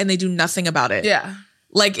afar and they do nothing about it. Yeah.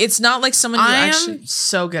 Like it's not like someone who am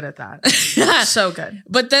so good at that. So good.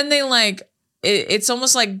 But then they like, it's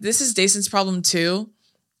almost like this is Dason's problem too.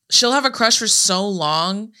 She'll have a crush for so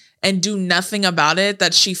long and do nothing about it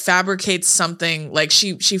that she fabricates something, like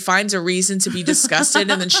she finds a reason to be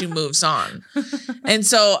disgusted and then she moves on. And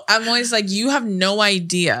so I'm always like, you have no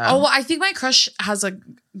idea. Oh, well, I think my crush has a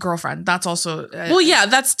girlfriend. That's also well, yeah,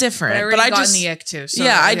 that's different. But I just the ick too. So,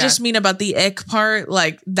 I just mean about the ick part.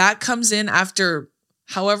 Like that comes in after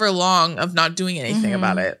however long of not doing anything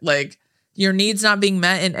about it. Like your needs not being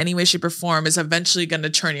met in any way, shape, or form is eventually going to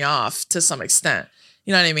turn you off to some extent.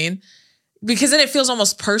 You know what I mean? Because then it feels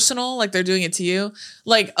almost personal, like they're doing it to you.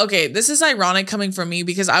 Like, okay, this is ironic coming from me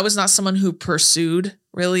because I was not someone who pursued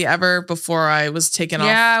really ever before I was taken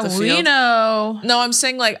off the field. Yeah, we know. No, I'm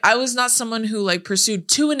saying like I was not someone who like pursued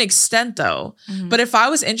to an extent though. But if I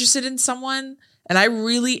was interested in someone and I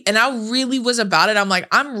really was about it, I'm like,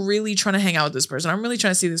 I'm really trying to hang out with this person. I'm really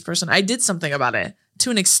trying to see this person. I did something about it to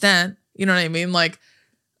an extent. You know what I mean? Like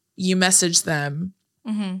you message them.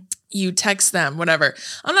 You text them, whatever.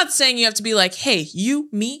 I'm not saying you have to be like, hey, you,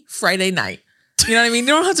 me, Friday night. You know what I mean?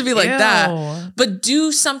 You don't have to be like that. But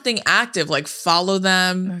do something active, like follow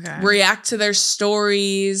them, react to their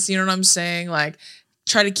stories. You know what I'm saying? Like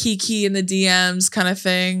try to kiki in the DMs kind of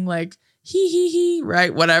thing. Like he,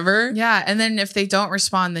 right? Whatever. Yeah. And then if they don't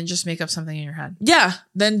respond, then just make up something in your head. Yeah.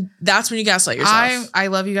 Then that's when you gaslight yourself. I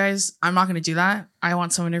love you guys. I'm not going to do that. I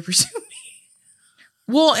want someone to pursue me.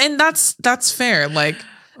 Well, and that's fair. Like,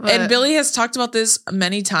 and Billy has talked about this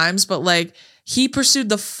many times, but like he pursued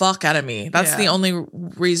the fuck out of me. That's the only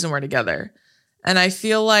reason we're together. And I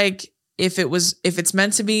feel like if it's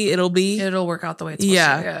meant to be, it'll work out the way it's supposed to.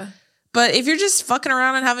 Yeah. But if you're just fucking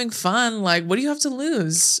around and having fun, like what do you have to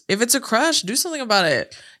lose? If it's a crush, do something about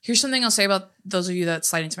it. Here's something I'll say about those of you that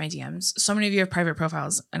slide into my DMs. So many of you have private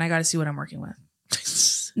profiles and I got to see what I'm working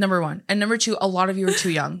with. Number one. And number two, a lot of you are too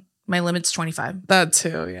young. My limit's 25. That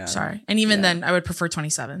too, yeah. Sorry. And even then, I would prefer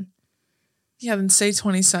 27. Yeah, then say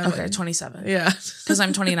 27. Okay, 27. Yeah. Because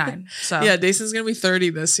I'm 29. So yeah, Dason's going to be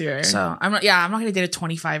 30 this year. So I'm not going to date a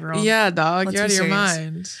 25-year-old. Yeah, dog. You're out of your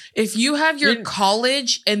mind. If you have your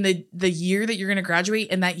college and the year that you're going to graduate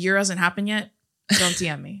and that year hasn't happened yet, don't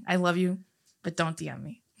DM me. I love you, but don't DM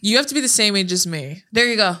me. You have to be the same age as me. There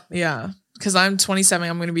you go. Yeah. Because I'm 27.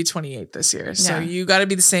 I'm going to be 28 this year. So you got to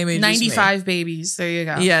be the same age 95 as me. Babies. There you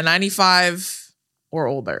go. Yeah, 95 or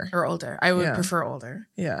older. Or older. I would prefer older.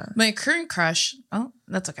 Yeah. My current crush. Oh,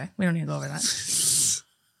 that's okay. We don't need to go over that.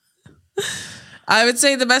 I would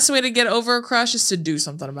say the best way to get over a crush is to do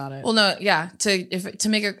something about it. Well, no. Yeah. If it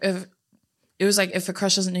was like, if a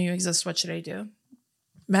crush doesn't know you exist, what should I do?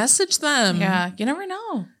 Message them. Yeah. You never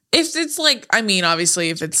know. If it's like, I mean, obviously,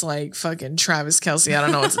 if it's like fucking Travis Kelce, I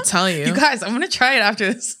don't know what to tell you. You guys, I'm going to try it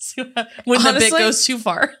after this. When the bit goes too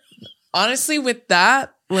far. Honestly, with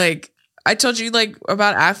that, like, I told you, like,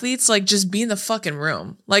 about athletes, like, just be in the fucking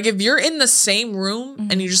room. Like, if you're in the same room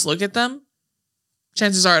and you just look at them,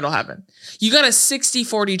 chances are it'll happen. You got a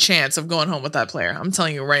 60-40 chance of going home with that player. I'm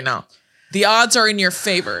telling you right now. The odds are in your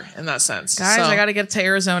favor in that sense. Guys, I got to get to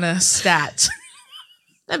Arizona stat.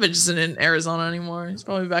 That bitch isn't in Arizona anymore. He's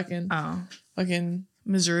probably back in fucking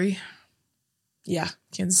Missouri. Yeah,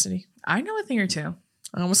 Kansas City. I know a thing or two.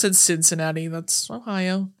 I almost said Cincinnati. That's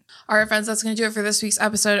Ohio. All right, friends, that's going to do it for this week's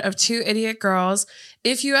episode of Two Idiot Girls.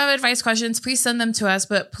 If you have advice questions, please send them to us,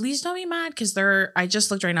 but please don't be mad because I just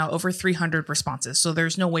looked right now, over 300 responses. So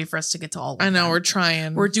there's no way for us to get to all of them. I know, we're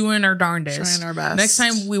trying. We're doing our darndest. Trying our best. Next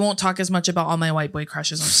time, we won't talk as much about all my white boy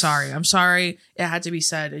crushes. I'm sorry. It had to be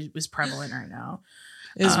said. It was prevalent right now.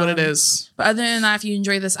 Is what it is. But other than that, if you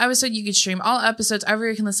enjoyed this episode, you can stream all episodes everywhere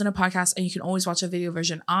you can listen to podcasts, and you can always watch a video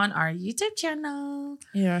version on our YouTube channel.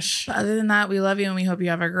 Yes. But other than that, we love you and we hope you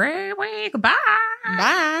have a great week. Bye.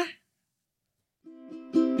 Bye.